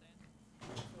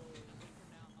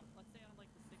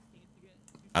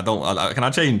 Can I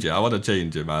change it? I want to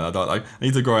change it, man. I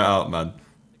need to grow it out, man.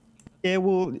 Yeah,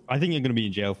 well, I think you're going to be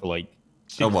in jail for like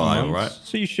 60 a while, months, right?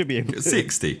 So you should be able to...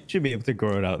 60? Should be able to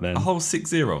grow it out then. A whole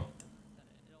 60?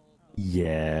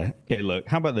 Yeah. Okay, look,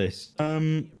 how about this?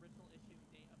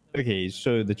 Okay,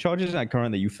 so the charges at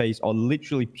current that you face are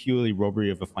literally purely robbery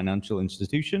of a financial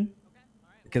institution.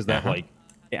 Because that, like,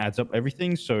 it adds up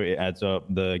everything. So it adds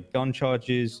up the gun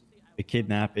charges, the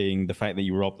kidnapping, the fact that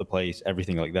you robbed the place,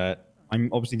 everything like that. I'm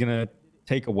obviously going to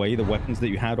take away the weapons that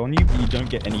you had on you, but you don't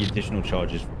get any additional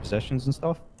charges for possessions and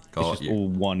stuff. It's just all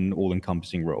one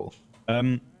all-encompassing roll.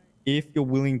 If you're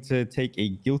willing to take a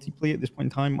guilty plea at this point in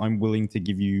time, I'm willing to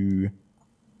give you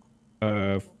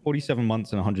 47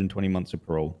 months and 120 months of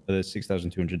parole. With a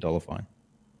 $6,200 fine.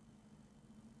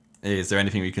 Is there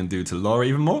anything we can do to lower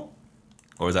even more?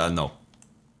 Or is that a no?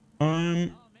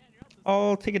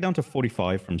 I'll take it down to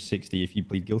 45 from 60 if you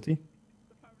plead guilty.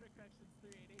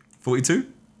 42?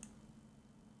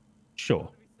 Sure.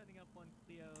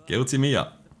 Guilty me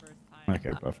up.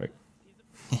 Okay, perfect.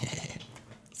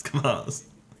 Come on.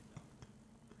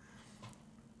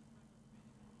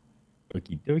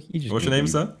 Okie dokie. What's your name,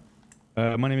 sir?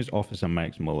 My name is Officer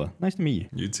Max Muller. Nice to meet you.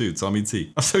 You too, Tommy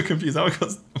T. I'm so confused.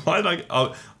 Why did I?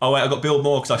 Oh wait, I got billed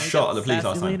more because I shot at the police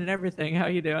last time. And everything. How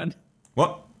you doing?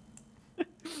 What?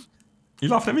 You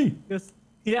laughing at me?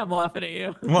 Yeah, I'm laughing at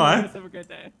you. Why? Have a good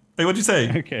day. Hey, what'd you say?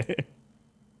 Okay.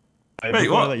 Wait,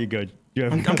 what? I'll let you go.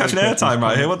 I'm catching airtime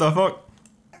right here. What the fuck?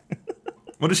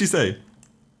 What did she say?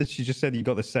 She just said you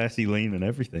got the sassy lean and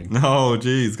everything. No,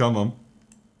 jeez, come on.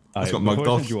 I just got mugged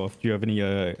off. Do you have any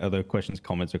other questions,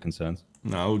 comments, or concerns?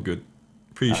 No, all good.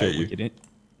 Appreciate you.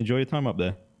 Enjoy your time up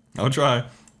there. I'll try.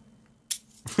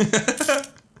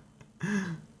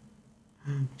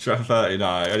 Try 30, no,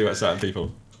 I only met certain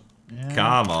people. Yeah.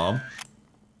 Come on.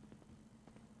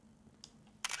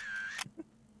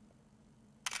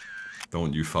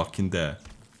 Don't you fucking dare.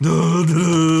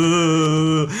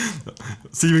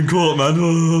 See you in court, man.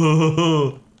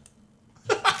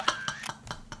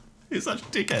 He's such a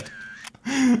dickhead.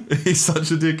 He's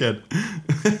such a dickhead.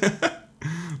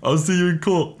 I'll see you in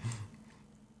court.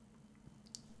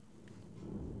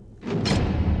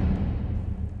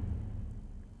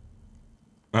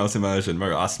 Mouse immersion.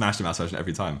 I smashed the mouse immersion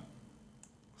every time.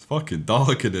 It's fucking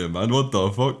dark in here, man. What the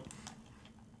fuck?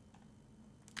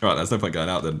 Alright, there's no point going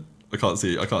out then. I can't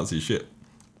see shit.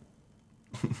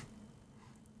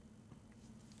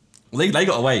 They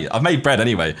got away. I've made bread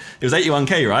anyway. It was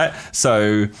 81k, right?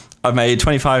 So I've made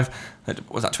 25.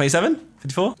 What was that 27?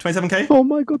 54? 27k? Oh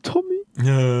my god, Tommy.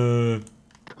 Yeah.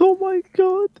 Oh my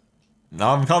god.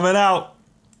 I'm coming out.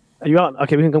 Are you out?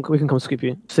 Okay, we can come scoop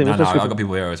you. No, I've got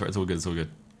people here. It's all good. It's all good.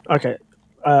 Okay.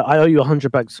 I owe you 100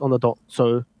 bags on the dot.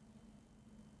 So.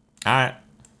 Alright.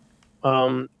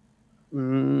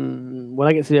 When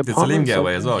I get to the apartment. Did Salim get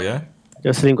away as well? Yeah.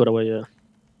 Yeah, Salim got away. Yeah.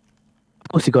 Of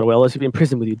course he got away. Otherwise he'd be in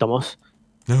prison with you, dumbass.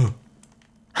 No.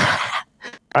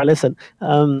 Alright, listen.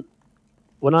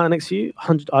 When I next to you,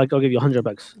 I'll give you 100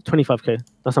 bags. 25k.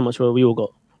 That's how much we all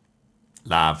got.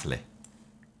 Lovely.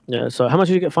 Yeah. So how much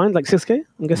did you get fined? Like 6k?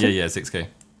 I'm guessing. Yeah, 6k.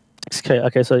 6k.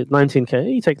 Okay, so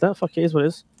 19k. You take that. Fuck it. Is what it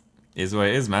is. Is what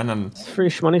it is, man. And it's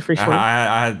free money. Free money.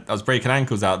 I was breaking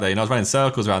ankles out there. You know, I was running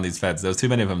circles around these feds. There was too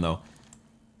many of them though.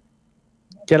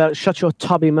 Get out! Shut your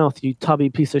tubby mouth, you tubby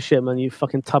piece of shit, man! You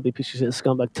fucking tubby piece of shit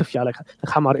scumbag!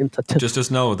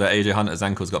 Just know that AJ Hunter's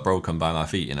ankles got broken by my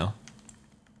feet. You know.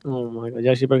 Oh my god!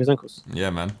 You actually broke his ankles? Yeah,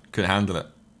 man. Couldn't handle it.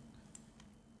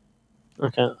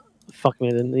 Okay, fuck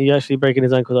me then. You actually breaking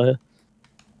his ankles out here?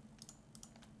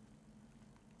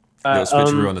 Little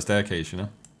switcheroo on the staircase, you know.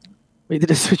 We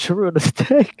did a switcheroo on the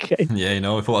staircase. Yeah, you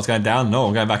know. I thought I was going down. No,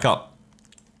 I'm going back up.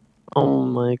 Oh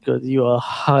my god! You are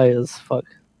high as fuck.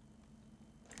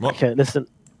 What? Okay, listen.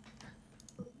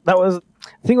 That was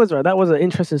an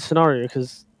interesting scenario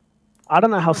because I don't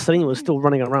know how Salim was still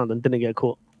running around and didn't get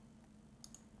caught.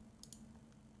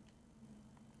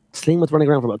 Salim was running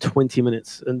around for about 20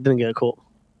 minutes and didn't get caught.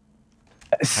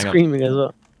 Screaming as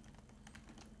well.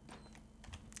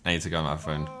 I need to go on my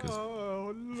phone because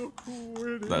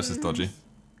that's just dodgy.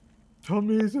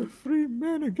 Tommy is a free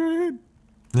man again.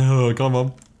 No, come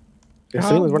on. Yeah,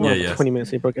 Salim was running around for 20 minutes.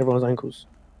 He broke everyone's ankles.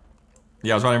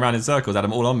 Yeah, I was running around in circles, had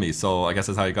them all on me, so I guess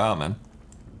that's how he got out, man.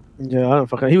 Yeah, I don't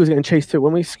fucking. He was getting chased too.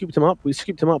 When we scooped him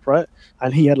up, right?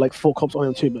 And he had like 4 cops on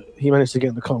him too, but he managed to get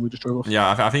in the car and we just drove off.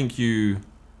 Yeah, I think you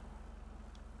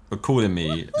were calling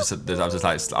me. I was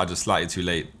just slightly too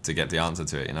late to get the answer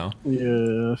to it, you know?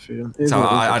 Yeah, I feel. So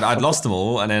I'd lost them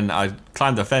all, and then I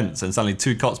climbed the fence, and suddenly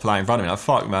 2 cops pull out in front of me. Like,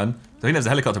 fuck, man. I think there's a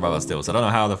helicopter above us still, so I don't know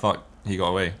how the fuck he got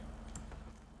away.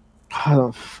 I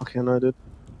don't fucking know, dude.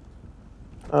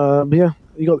 But yeah,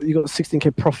 you got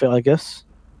 16k profit, I guess.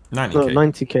 90k.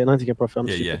 No, 90k profit.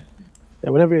 Yeah. Yeah,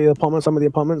 whenever you're at some of the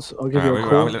apartments, I'll give you a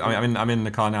call. I'm in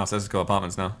the car now, so let's go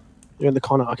apartments now. You're in the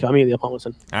car now. Okay, I'm in the apartments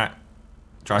then. Alright.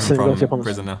 Driving from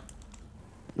prison now.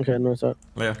 Okay, no, sorry.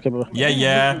 Later. Okay, bye.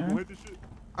 Yeah.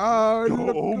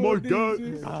 Oh my god.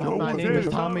 My name is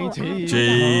Tommy T.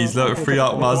 Jeez, look, free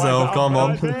up myself. Come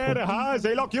on.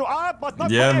 They lock you up, but not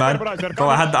yeah, man. Bro,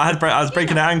 I was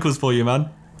breaking their ankles for you, man.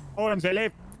 Oh, I'm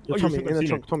left. Tommy, in the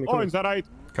trunk, Tommy. Oh, in the right.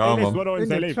 Come on. I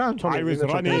was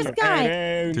running. This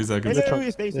guy. 2 seconds.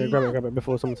 Yeah, grab it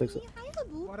before someone takes it.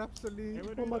 What up, Celine?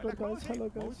 Oh my god, guys. Hello,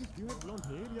 guys.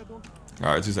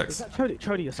 Alright, 2 seconds.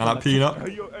 Chody, And that peanut.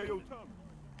 Hey, yo, Tom.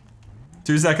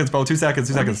 2 seconds, bro. 2 seconds.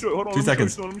 2 seconds. Hold on, 2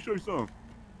 seconds. Let me show you something.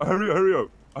 Hurry up.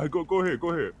 All right, go ahead.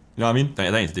 You know what I mean? They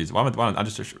need to do this. Why do I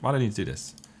need to do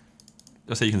this?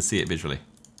 Just so you can see it visually.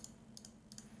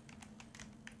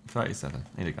 37.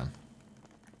 Need a gun.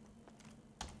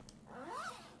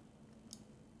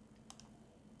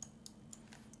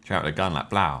 Try out with a gun like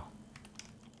blow.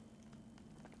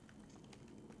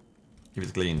 Keep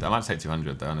it gleaned. I might take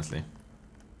 200 though, honestly.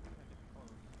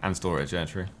 And storage, yeah,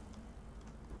 true.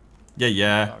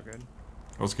 Yeah.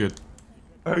 What's good?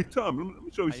 Hey, Tom, let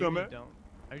me show you something, man.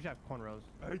 I usually have cornrows.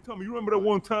 Hey, Tom, you remember that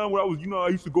one time where I was, I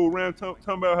used to go around talking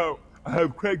about how I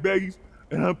have crack baggies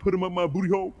and I put them up my booty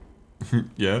hole?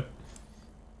 Yeah.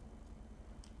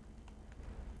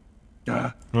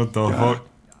 What the fuck?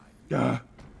 Yeah.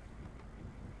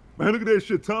 Man, look at that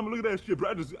shit, Tom. Look at that shit, bro.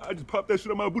 I just popped that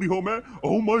shit on my booty hole, man.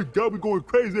 Oh my God, we going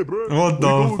crazy, bro. What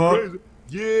the fuck? Crazy.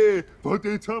 Yeah. Fuck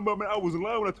that talking about, man. I was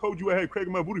lying when I told you I had crack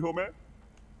in my booty hole, man.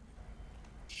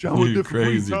 You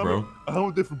crazy, breed, bro. I'm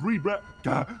a different breed, bro.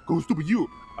 God, go stupid you.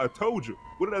 I told you.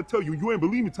 What did I tell you? You ain't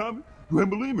believe me, Tommy. You ain't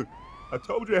believe me. I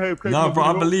told you I had crack in my booty hole.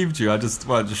 No, bro, I believed you. I just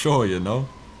wanted to show you, know?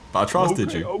 But I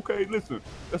trusted you. Okay, listen.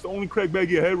 That's the only crack bag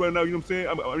you had right now, you know what I'm saying?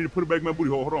 I need to put it back in my booty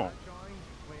hole. Hold on.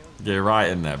 Get right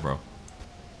in there, bro.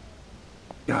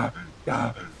 Oh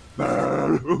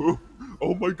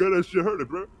my God, that shit hurt it,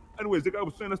 bro. Anyways, like I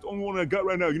was saying, that's the only one I got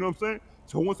right now, you know what I'm saying?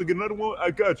 So once I get another one, I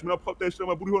got you. Man, I'll pop that shit on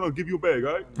my booty hole and I'll give you a bag,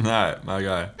 all right? Alright, my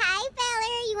guy. Hi,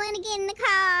 fella. You want to get in the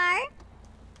car?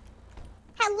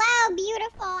 Hello,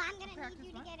 beautiful. I'm going to need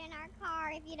you to get in our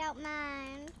car if you don't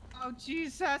mind. Oh,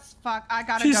 Jesus, fuck. I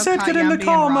gotta she go. She said get in the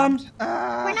car, man.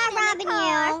 We're not robbing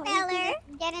you, fella.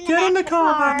 Get in the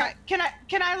car. Okay.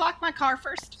 Can I lock my car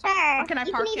first? Sure. Or can I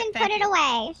you park can even it? put it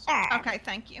away. Sure. Okay,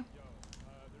 thank you.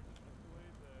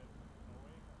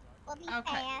 We'll be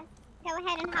fast. Go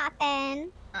ahead and hop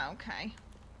in. Okay.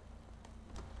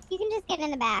 You can just get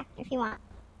in the back if you want.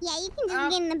 Yeah, you can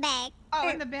just get in the back. Oh,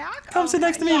 in the back? Come sit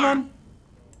next to me, man.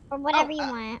 Or whatever you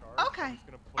want. Okay.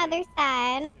 Other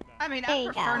side. I mean, I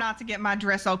prefer not to get my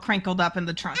dress all crinkled up in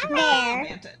the trunk.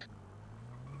 There.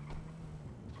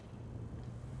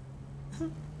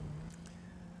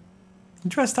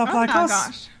 Dressed up like us.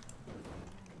 Gosh.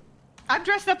 I'm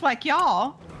dressed up like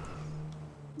y'all.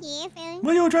 Yeah, Philly.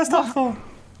 What are you all dressed up for?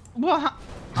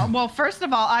 Well, first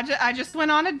of all, I just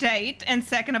went on a date, and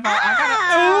second of all,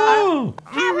 How was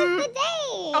the date?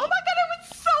 Oh my God, it went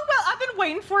so well. I've been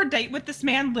waiting for a date with this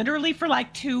man literally for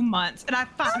like 2 months, and I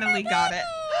finally got it.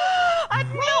 I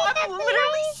know, I'm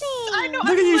literally,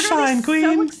 Look at you shine, queen.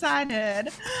 So excited.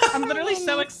 I'm literally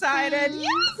so excited.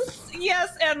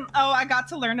 Yes, and I got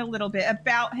to learn a little bit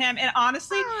about him, and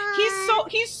honestly, he's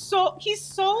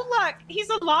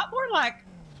a lot more like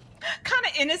kind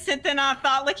of innocent than I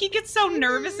thought. Like he gets so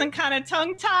nervous and kind of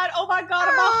tongue-tied. Oh my God,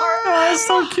 my heart. Oh, it's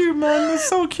so cute, man. It's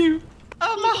so cute.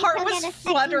 Oh, my heart was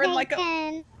fluttering like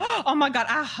a... Oh my God,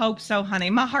 I hope so, honey.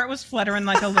 My heart was fluttering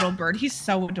like a little bird. He's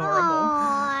so adorable.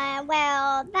 Aww,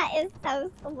 well, that is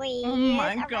so sweet. Oh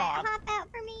my God. Hop out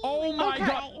for me. Oh my God.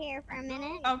 Right here for a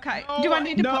minute. Okay. Do I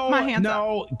need to put my hands up?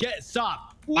 No,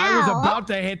 stop. No. I was about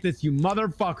to hit this, you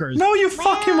motherfuckers. No, you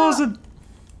fucking wasn't. Too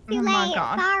oh late. My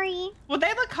God. Sorry. Well,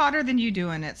 they look hotter than you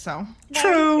doing it, so.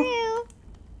 True.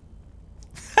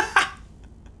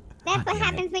 That's what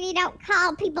happens when you don't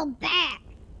call people back.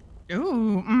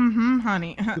 Ooh,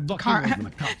 honey.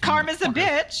 Karma's a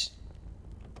bitch.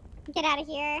 Get out of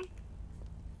here.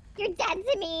 You're dead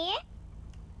to me.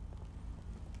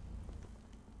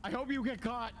 I hope you get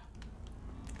caught.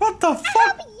 What the fuck? I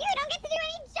hope you don't get to do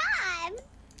any jobs.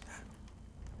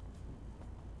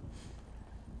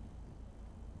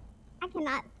 I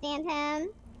cannot stand him.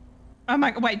 Oh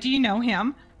my, wait, do you know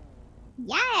him?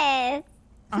 Yes.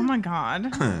 Oh my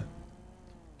God.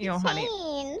 Yo, honey.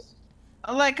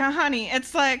 Like, honey,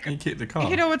 it's like, you kicked the car.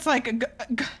 You know, it's like,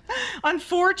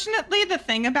 unfortunately, the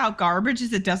thing about garbage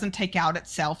is it doesn't take out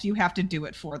itself. You have to do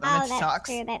it for them. Oh, it sucks.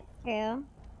 True, that's true.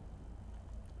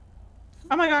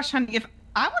 Oh my gosh, honey, if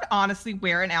I would honestly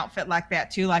wear an outfit like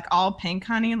that too, like all pink,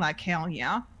 honey, like hell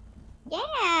yeah. Yeah,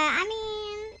 I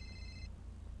mean,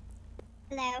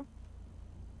 hello.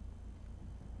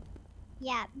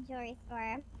 Yeah, jewelry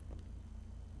store.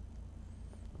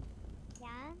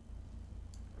 Yeah.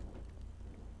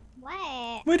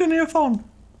 What? Wait on your phone.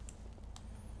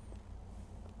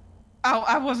 Oh,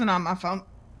 I wasn't on my phone.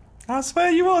 I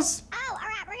swear you was. Oh, all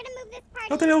right, we're gonna move this party.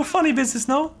 Got a little funny business,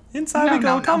 no? Inside we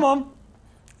go. Come on.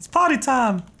 It's party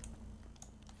time.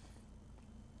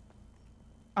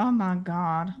 Oh my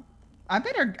god. I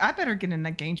better get an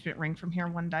engagement ring from here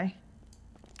one day.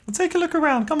 Well, take a look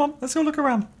around. Come on, let's go look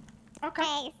around.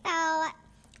 Okay, so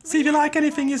See if you like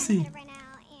anything you see.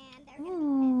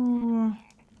 Ooh.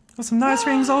 Got some nice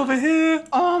rings over here.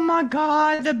 Oh my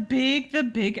god, the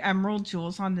big emerald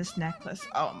jewels on this necklace.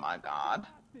 Oh my god.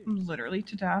 I'm literally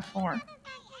to die for.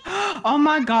 Oh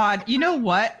my god, you know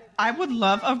what? I would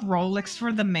love a Rolex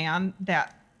for the man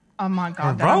that, oh my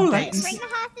god. A Rolex? bring the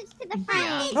hostage to the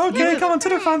front. Okay, come on to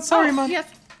the front. Sorry, man.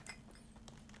 Yes.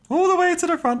 All the way to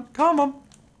the front. Come on.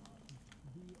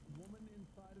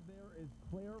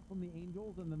 From the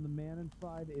Angels, and then the man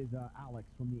inside is Alex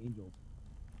from the Angels.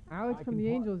 Alex from the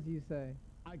Angels, you say?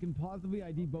 I can possibly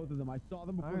ID both of them. I saw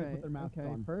them before they put their masks on.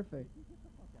 Okay, perfect.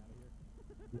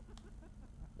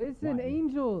 Listen,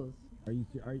 Angels. Are you?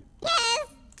 Yes.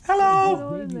 Hello. What's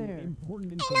going on in there?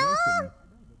 Important information.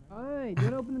 Hi. Do you want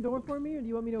to open the door for me, or do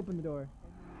you want me to open the door?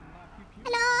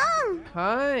 Hello.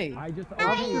 Hi. I just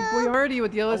Officer Boyardi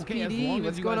with the LSPD. Okay, as long as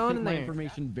What's you going guys on take in my there?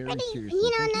 information very Pretty, seriously. you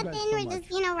know, Thank you nothing. guys so We're much.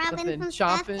 just, you know, robbing Nothing. some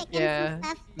Shopping, stuff, taking yeah. some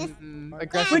stuff. Just,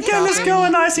 Aggressive We get this shopping. girl a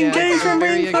nice Yeah, engagement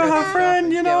very ring for her aggressive friend,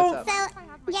 shopping. you Yeah, know. what's up?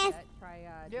 so, yes.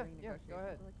 Yeah, go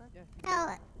ahead. So,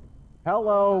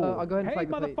 Hello. I'll go ahead and Hey, flag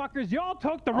the plate. motherfuckers! Y'all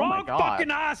took the Oh my wrong God. fucking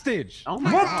hostage. Oh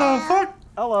my What God. the fuck?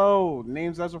 Hello,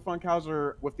 name's Ezra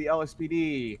Funkhauser with the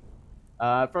LSPD.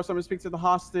 First, I'm gonna speak to the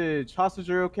hostage. Hostage,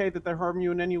 are you okay that they're harming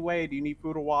you in any way? Do you need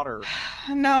food or water?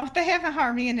 No, they haven't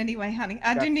harmed me in any way, honey.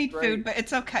 I do That's need great. food, but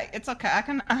it's okay. It's okay.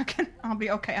 I'll be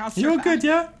okay. I'll survive. You're good,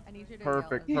 yeah?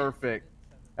 Perfect, perfect.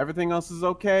 Everything else is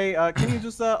okay. Can you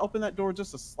just open that door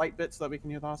just a slight bit so that we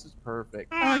can hear the hostage?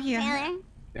 Perfect. Oh, yeah.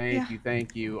 Thank you,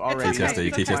 thank you. It's Alrighty. okay, PTSD,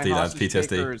 it's okay. PTSD, lads, Hostage PTSD.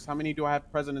 takers, how many do I have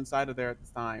present inside of there at this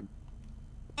time?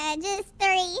 just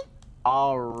 3.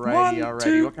 Alrighty, One, alrighty.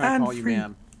 two, What can I and call you, 3.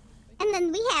 ma'am? And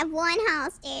then we have 1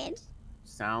 hostage.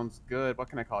 Sounds good. What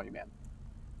can I call you, ma'am?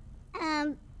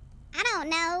 I don't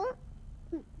know.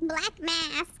 Black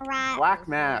mask, right? Black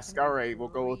Mask. All right, we'll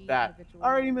go with that.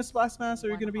 Alrighty, Miss Black Mask, are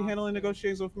you going to be handling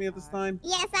negotiations with me at this time?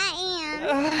 Yes, I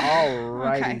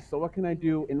Alrighty. Okay. So what can I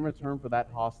do in return for that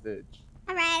hostage?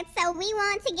 am. Alright, so we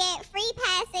want to get free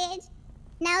passage,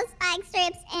 no spike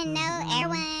strips, and no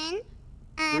airline.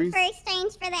 Free- For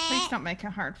exchange for Please that, don't make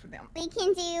it hard for them. we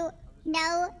can do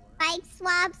no bike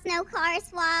swaps, no car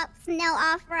swaps, no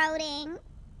off-roading.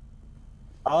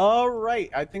 All right,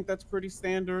 I think that's pretty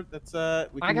standard. That's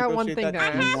we can I got one negotiate thing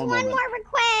that to in ask. I have one one moment. more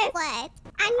request. What?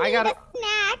 I need got a a-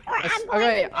 snack, or I'm going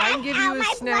okay, to I pass can give out. you a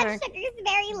My snack. blood sugar's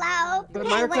very low. But Okay,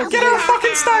 my well, request Get is- her a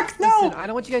fucking stack! No! Listen, I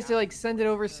don't want you guys to like send it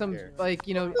over some like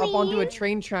up onto a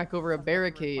train track over a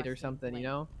barricade or something, you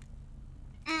know?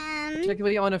 Check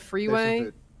it on a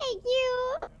freeway. Thank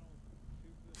you.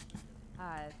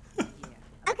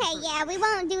 Okay, yeah, we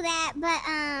won't do that,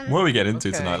 but What are we getting into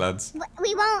Okay. tonight, lads?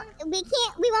 we won't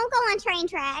go on train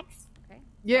tracks.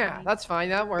 Yeah, that's fine.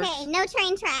 That works. Okay, no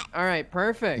train tracks. All right,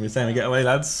 perfect. We're saying we get away,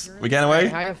 lads. We getting away?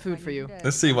 I have food for you.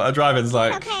 Let's see what our driving's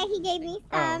like. Okay, he gave me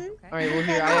some. All right, well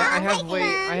here I I'll have take way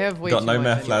some. I have way Got too no much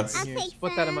meth, anyways. lads. Here, I'll take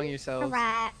split that some. among yourselves.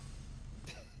 Alright.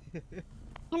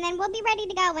 And then we'll be ready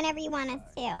to go whenever you want us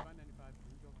to.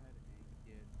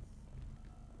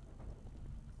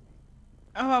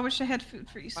 Oh, I wish I had food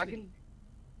for you, sweetie.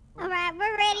 Alright,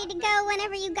 we're ready to go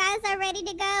whenever you guys are ready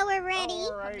to go. We're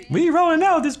ready. We rolling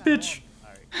out this bitch.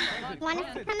 You want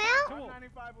us to come out?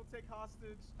 95 will take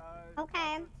hostage.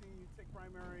 Okay. 13, you take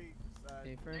primary.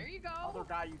 There you go. Other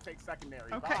guy, you take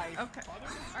secondary. Okay, Bye. okay.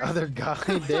 Other guy,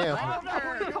 damn.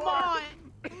 Come on.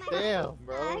 Damn,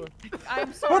 bro.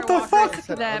 I'm sorry. What the Walker, fuck?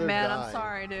 To that, Other man. guy. I'm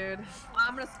sorry, dude.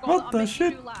 I'm gonna scold. What I'll the make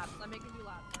shit? You do laps. I'm making you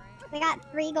laps, alright? We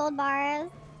got 3 gold bars.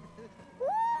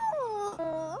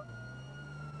 Woo!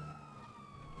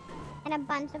 And a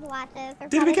bunch of watches. We're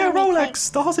Did we probably get a gonna make,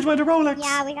 Rolex? The hostage went a Rolex.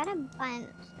 Yeah, we got a bunch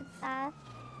of stuff.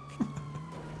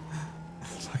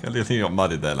 I think you got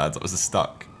mudded there, lads. I was just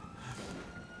stuck.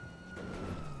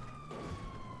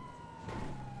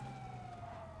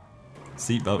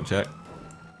 Seatbelt check.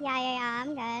 Yeah, I'm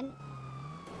good.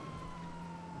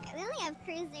 We only have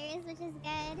cruisers, which is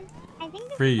good. I think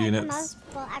this 3 is like units. the most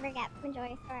we'll ever get from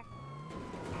Joy Store.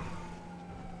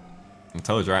 I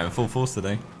told you, right, in full force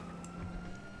today.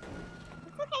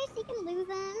 It's okay, she can lose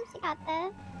them. She got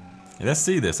this. Yeah, let's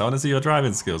see this. I want to see your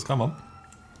driving skills. Come on.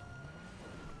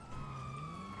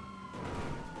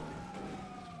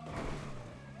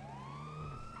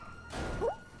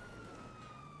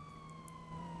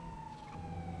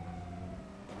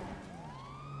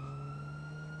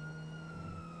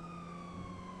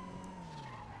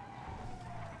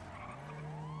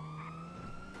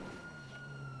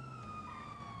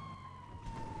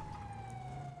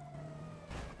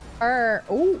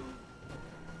 Ooh.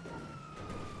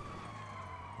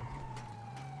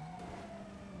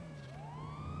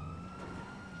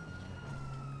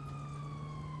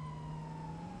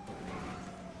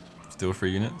 Still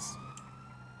 3 units.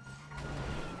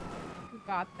 You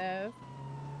got this.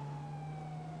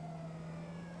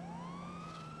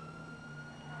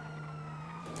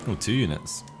 Oh, 2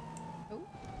 units. Ooh.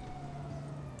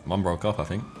 1 broke up, I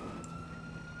think.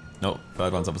 Nope,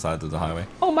 3rd one's up beside the highway.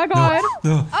 Oh my god.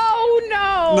 No. Oh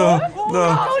no. No.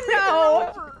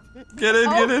 Oh no. Get in,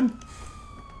 get in.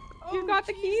 You got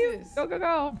the keys. Go, go,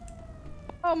 go.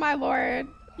 Oh my lord.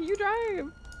 Can you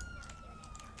drive?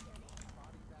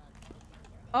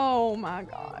 Oh my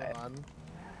god.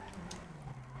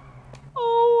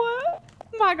 Oh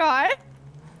my god.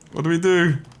 What do we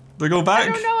do? Do we go back?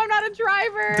 I don't know. I'm not a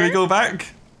driver. Do we go back?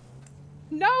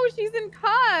 No, she's in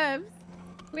cuffs.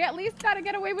 We at least gotta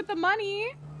get away with the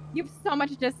money. You have so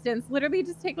much distance. Literally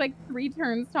just take like 3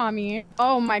 turns, Tommy.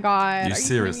 Oh my god. You Are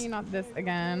serious? you kidding me? Not this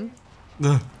again.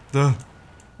 Good, you're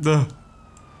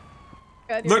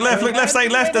look left, good. say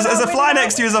left. There's a fly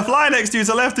next to you. There's a fly next to you.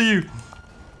 To the left of you.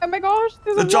 Oh my gosh,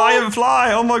 there's a giant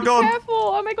fly. Oh my Be god. careful.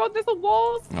 Oh my god, there's a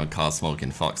wall. Oh, car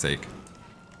smoking. Fuck's sake.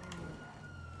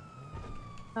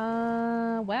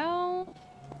 Well,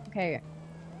 okay.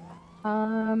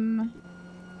 Why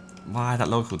that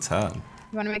local turn?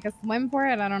 You want to make a swim for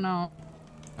it? I don't know.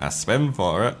 I swim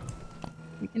for it.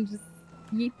 We can just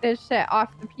yeet this shit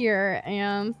off the pier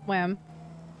and swim.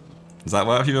 Has that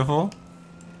worked for you before?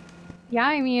 Yeah,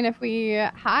 I mean, if we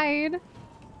hide, we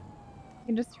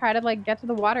can just try to like get to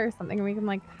the water or something, and we can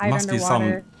like hide Must be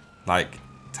underwater. some like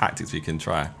tactics we can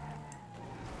try.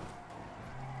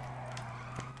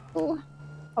 Ooh.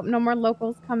 Hope no more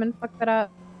locals come and fuck that up.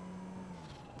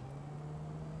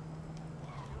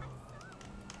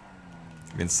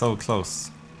 We've been so close.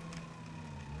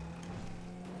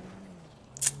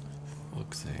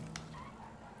 Fuck's sake.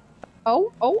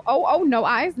 Oh, no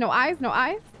eyes, no eyes, no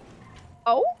eyes.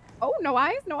 Oh, no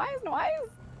eyes, no eyes, no eyes.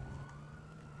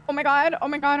 Oh my god, oh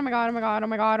my god, oh my god, oh my god, oh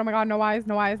my god, oh my god, no eyes,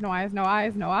 no eyes, no eyes, no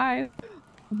eyes, no eyes.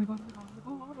 Oh my god,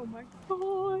 oh my god, oh my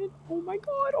god, oh my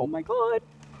god, oh my god.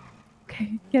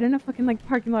 Okay, get in a fucking like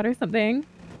parking lot or something.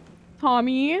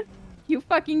 Tommy, you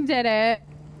fucking did it.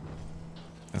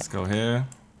 Let's go here.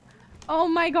 Oh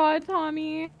my god,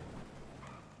 Tommy.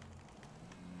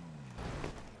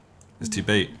 It's too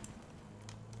bait.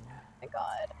 Oh my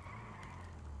god.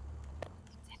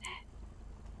 You did it.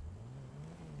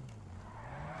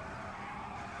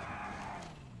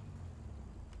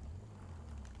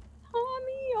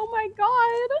 Tommy, oh my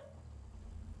god.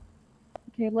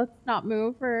 Okay, let's not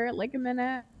move for like a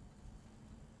minute.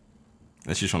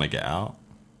 Let's just want to get out.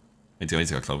 We do need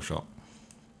to go close shop.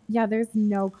 Yeah, there's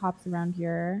no cops around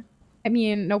here. I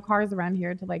mean, no cars around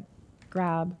here to like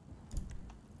grab.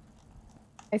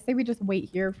 I say we just wait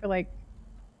here for like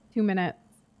 2 minutes.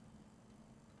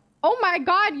 Oh my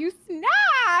god, you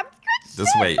snapped! Good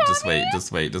Just shit, wait, Tommy.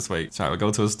 just wait. Try, we'll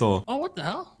go to a store. Oh, what the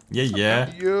hell?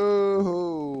 Yeah.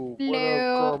 Yo, what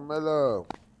up, Carmelo?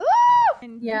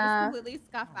 And Yeah. you just completely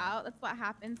scuff out. That's what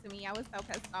happened to me. I was so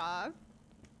pissed off.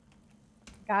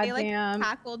 Goddamn. They like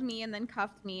tackled me and then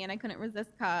cuffed me, and I couldn't resist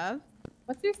cuffs.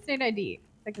 What's your state ID?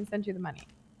 So I can send you the money.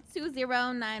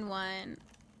 2091.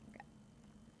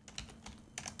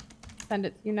 Send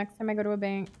it to you next time I go to a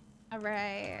bank. All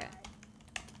right.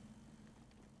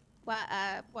 What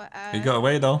up? What up? You got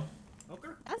away though.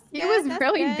 That's It good, was that's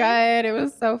really good. It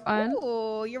was so fun.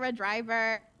 Ooh, you're a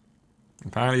driver.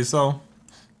 Apparently so.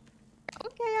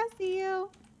 Okay, I see you.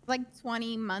 Like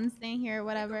 20 months in here,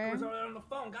 whatever. On the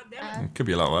phone, goddammit. It could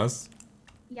be a lot worse.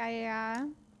 Yeah.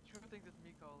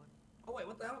 Oh wait,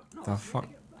 what the hell? No, The fuck?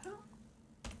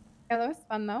 Yeah, that was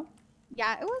fun though.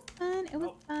 Yeah, it was fun. It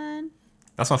was fun.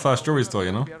 That's my first jewelry store,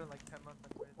 you know.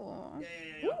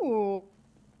 Ooh.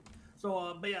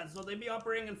 So, but yeah, so they be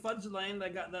operating in Fudge Lane. They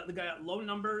got low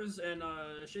numbers and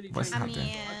shitty. What's trains.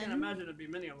 happening? I can't imagine it'd be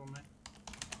many of them, man.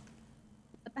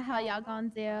 What the hell y'all gonna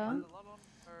do?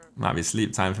 Might be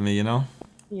sleep time for me, you know.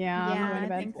 Yeah, I'm going to I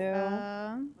bed think too.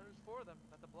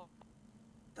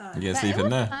 so. You gonna But sleep it in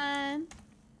was there? fun.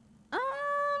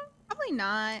 Probably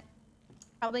not.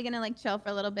 Probably gonna like chill for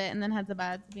a little bit and then head to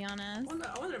bed, to be honest.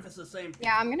 I wonder if it's the same.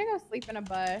 Yeah, I'm gonna go sleep in a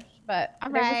bush, but All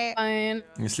it was right. fine.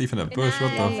 You sleep in a Good bush?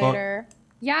 What the night. fuck? Later.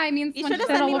 Yeah, I mean, You someone should've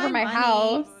shit sent all me over my my money.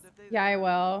 house. Yeah, I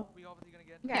will.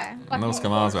 Yeah. No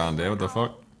scammers around here. What the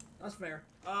fuck? That's fair.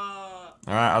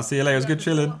 Alright, I'll see you later. It was good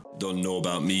chilling. Don't know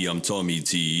about me, I'm Tommy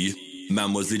T.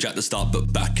 Man was legit at the start,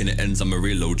 but back in the ends, I'm a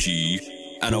real OG.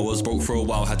 And I was broke for a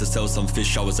while, had to sell some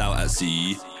fish, I was out at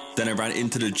sea. Then I ran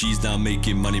into the G's, now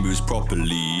making money moves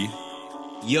properly.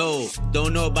 Yo,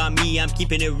 don't know about me, I'm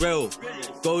keeping it real.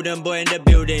 Golden boy in the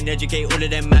building, educate all of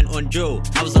them man on drill.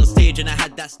 I was on stage and I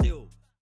had that still.